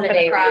love a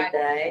holiday read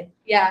though.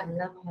 Yeah. I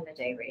love a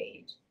holiday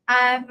read.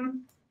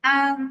 And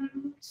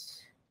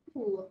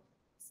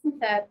what's the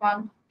third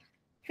one?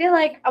 I feel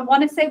like I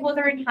want to say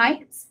Wuthering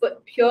Heights,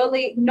 but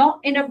purely not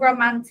in a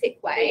romantic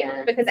way,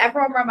 because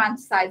everyone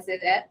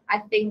romanticizes it. I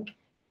think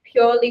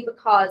purely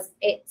because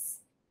it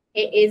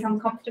is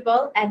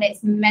uncomfortable and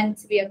it's meant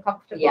to be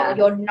uncomfortable.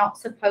 You're not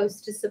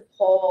supposed to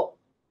support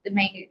the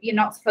main. You're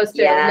not supposed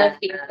to love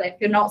Heathcliff.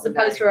 You're not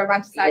supposed to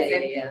romanticize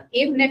him,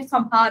 even if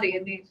Tom Hardy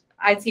in the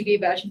ITV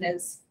version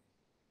is.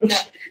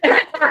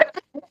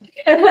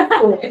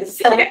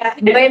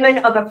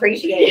 Moment of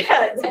appreciation.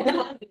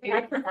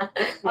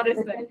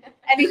 Honestly,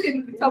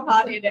 anything with Tom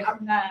Hardy in it,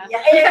 I'm there.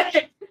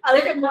 I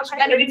look and watch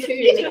Venom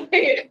 2.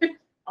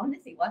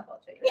 Honestly, why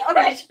not?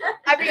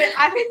 I mean,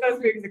 I think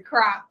those movies are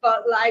crap,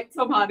 but like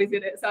Tom Hardy's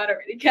in it, so I don't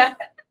really care.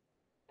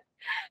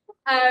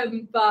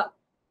 But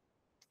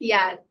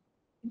yeah,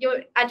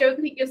 I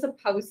don't think you're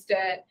supposed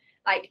to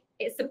like.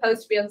 It's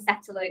supposed to be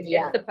unsettling.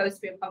 It's supposed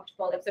to be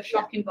uncomfortable. It was a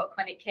shocking book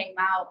when it came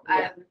out.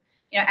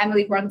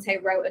 Emily Bronte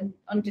wrote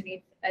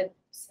underneath a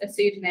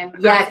pseudonym.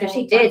 Yeah, because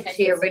she did.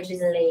 She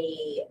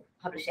originally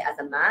published it as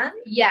a man.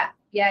 Yeah.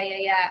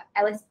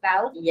 Ellis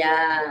Bell.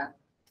 Yeah.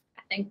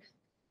 I think.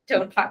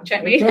 Don't fact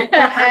check me. Don't do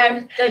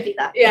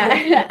that.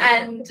 Yeah,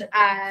 and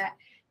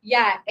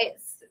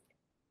it's.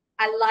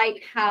 I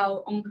like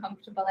how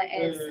uncomfortable it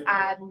is,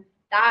 and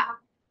that.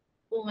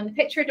 Oh, and the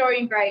picture of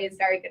Dorian Gray is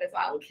very good as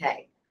well.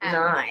 Okay,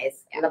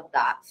 nice. Love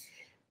that.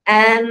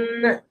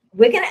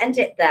 We're gonna end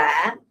it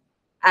there.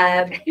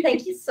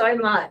 Thank you so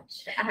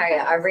much,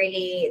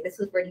 Harriet. This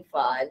was really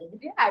fun.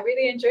 Yeah, I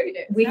really enjoyed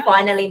it. We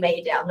finally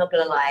made it. I'm not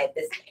gonna lie.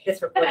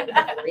 This recording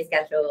has been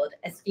rescheduled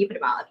a stupid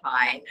amount of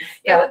time.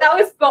 Yeah, but that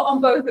was spot on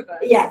both of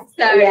us. Yes.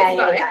 So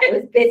yeah. It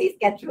was busy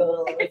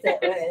schedule. It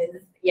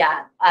was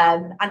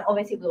and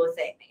obviously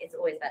it's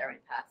always better in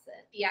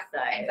person. Yeah. So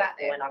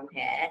exactly. when I'm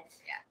here.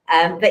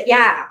 Yeah. But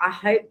yeah, I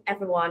hope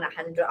everyone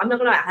had enjoyed. I'm not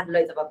gonna lie, I had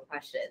loads of other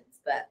questions,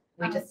 but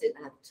we just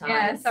didn't have time.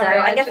 Yeah, sorry,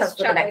 so I guess that's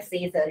for the next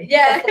season.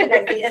 Yeah.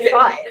 It's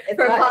fine. It's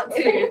for fine. part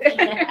 2.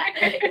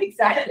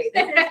 Exactly.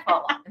 This is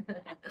part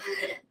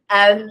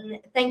 1.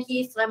 Thank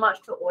you so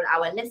much to all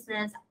our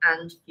listeners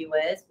and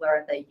viewers,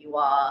 wherever you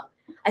are.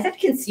 I said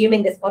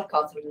consuming this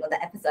podcast with another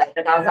episode,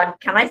 and I was like,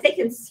 can I say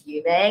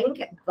consuming?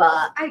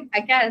 But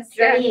I guess,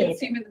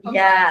 consuming the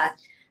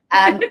podcast.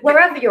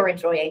 Wherever you're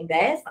enjoying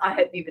this, I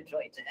hope you've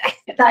enjoyed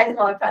it. That is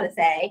what I'm trying to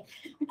say.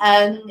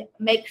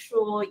 Make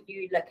sure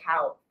you look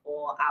out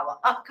for our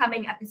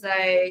upcoming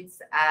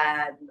episodes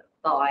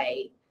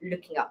by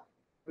looking up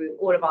through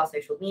all of our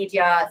social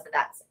media. So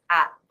that's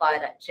at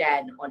Viaduct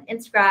Gen on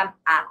Instagram,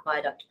 at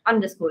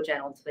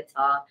Viaduct_Gen on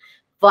Twitter,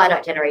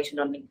 Viaduct Generation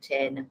on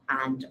LinkedIn,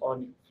 and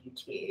on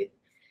YouTube.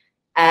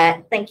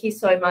 Thank you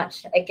so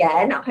much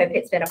again. I hope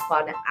it's been a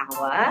fun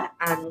hour,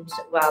 and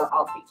well,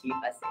 I'll speak to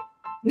you guys soon.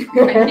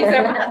 Thank you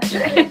so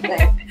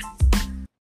much.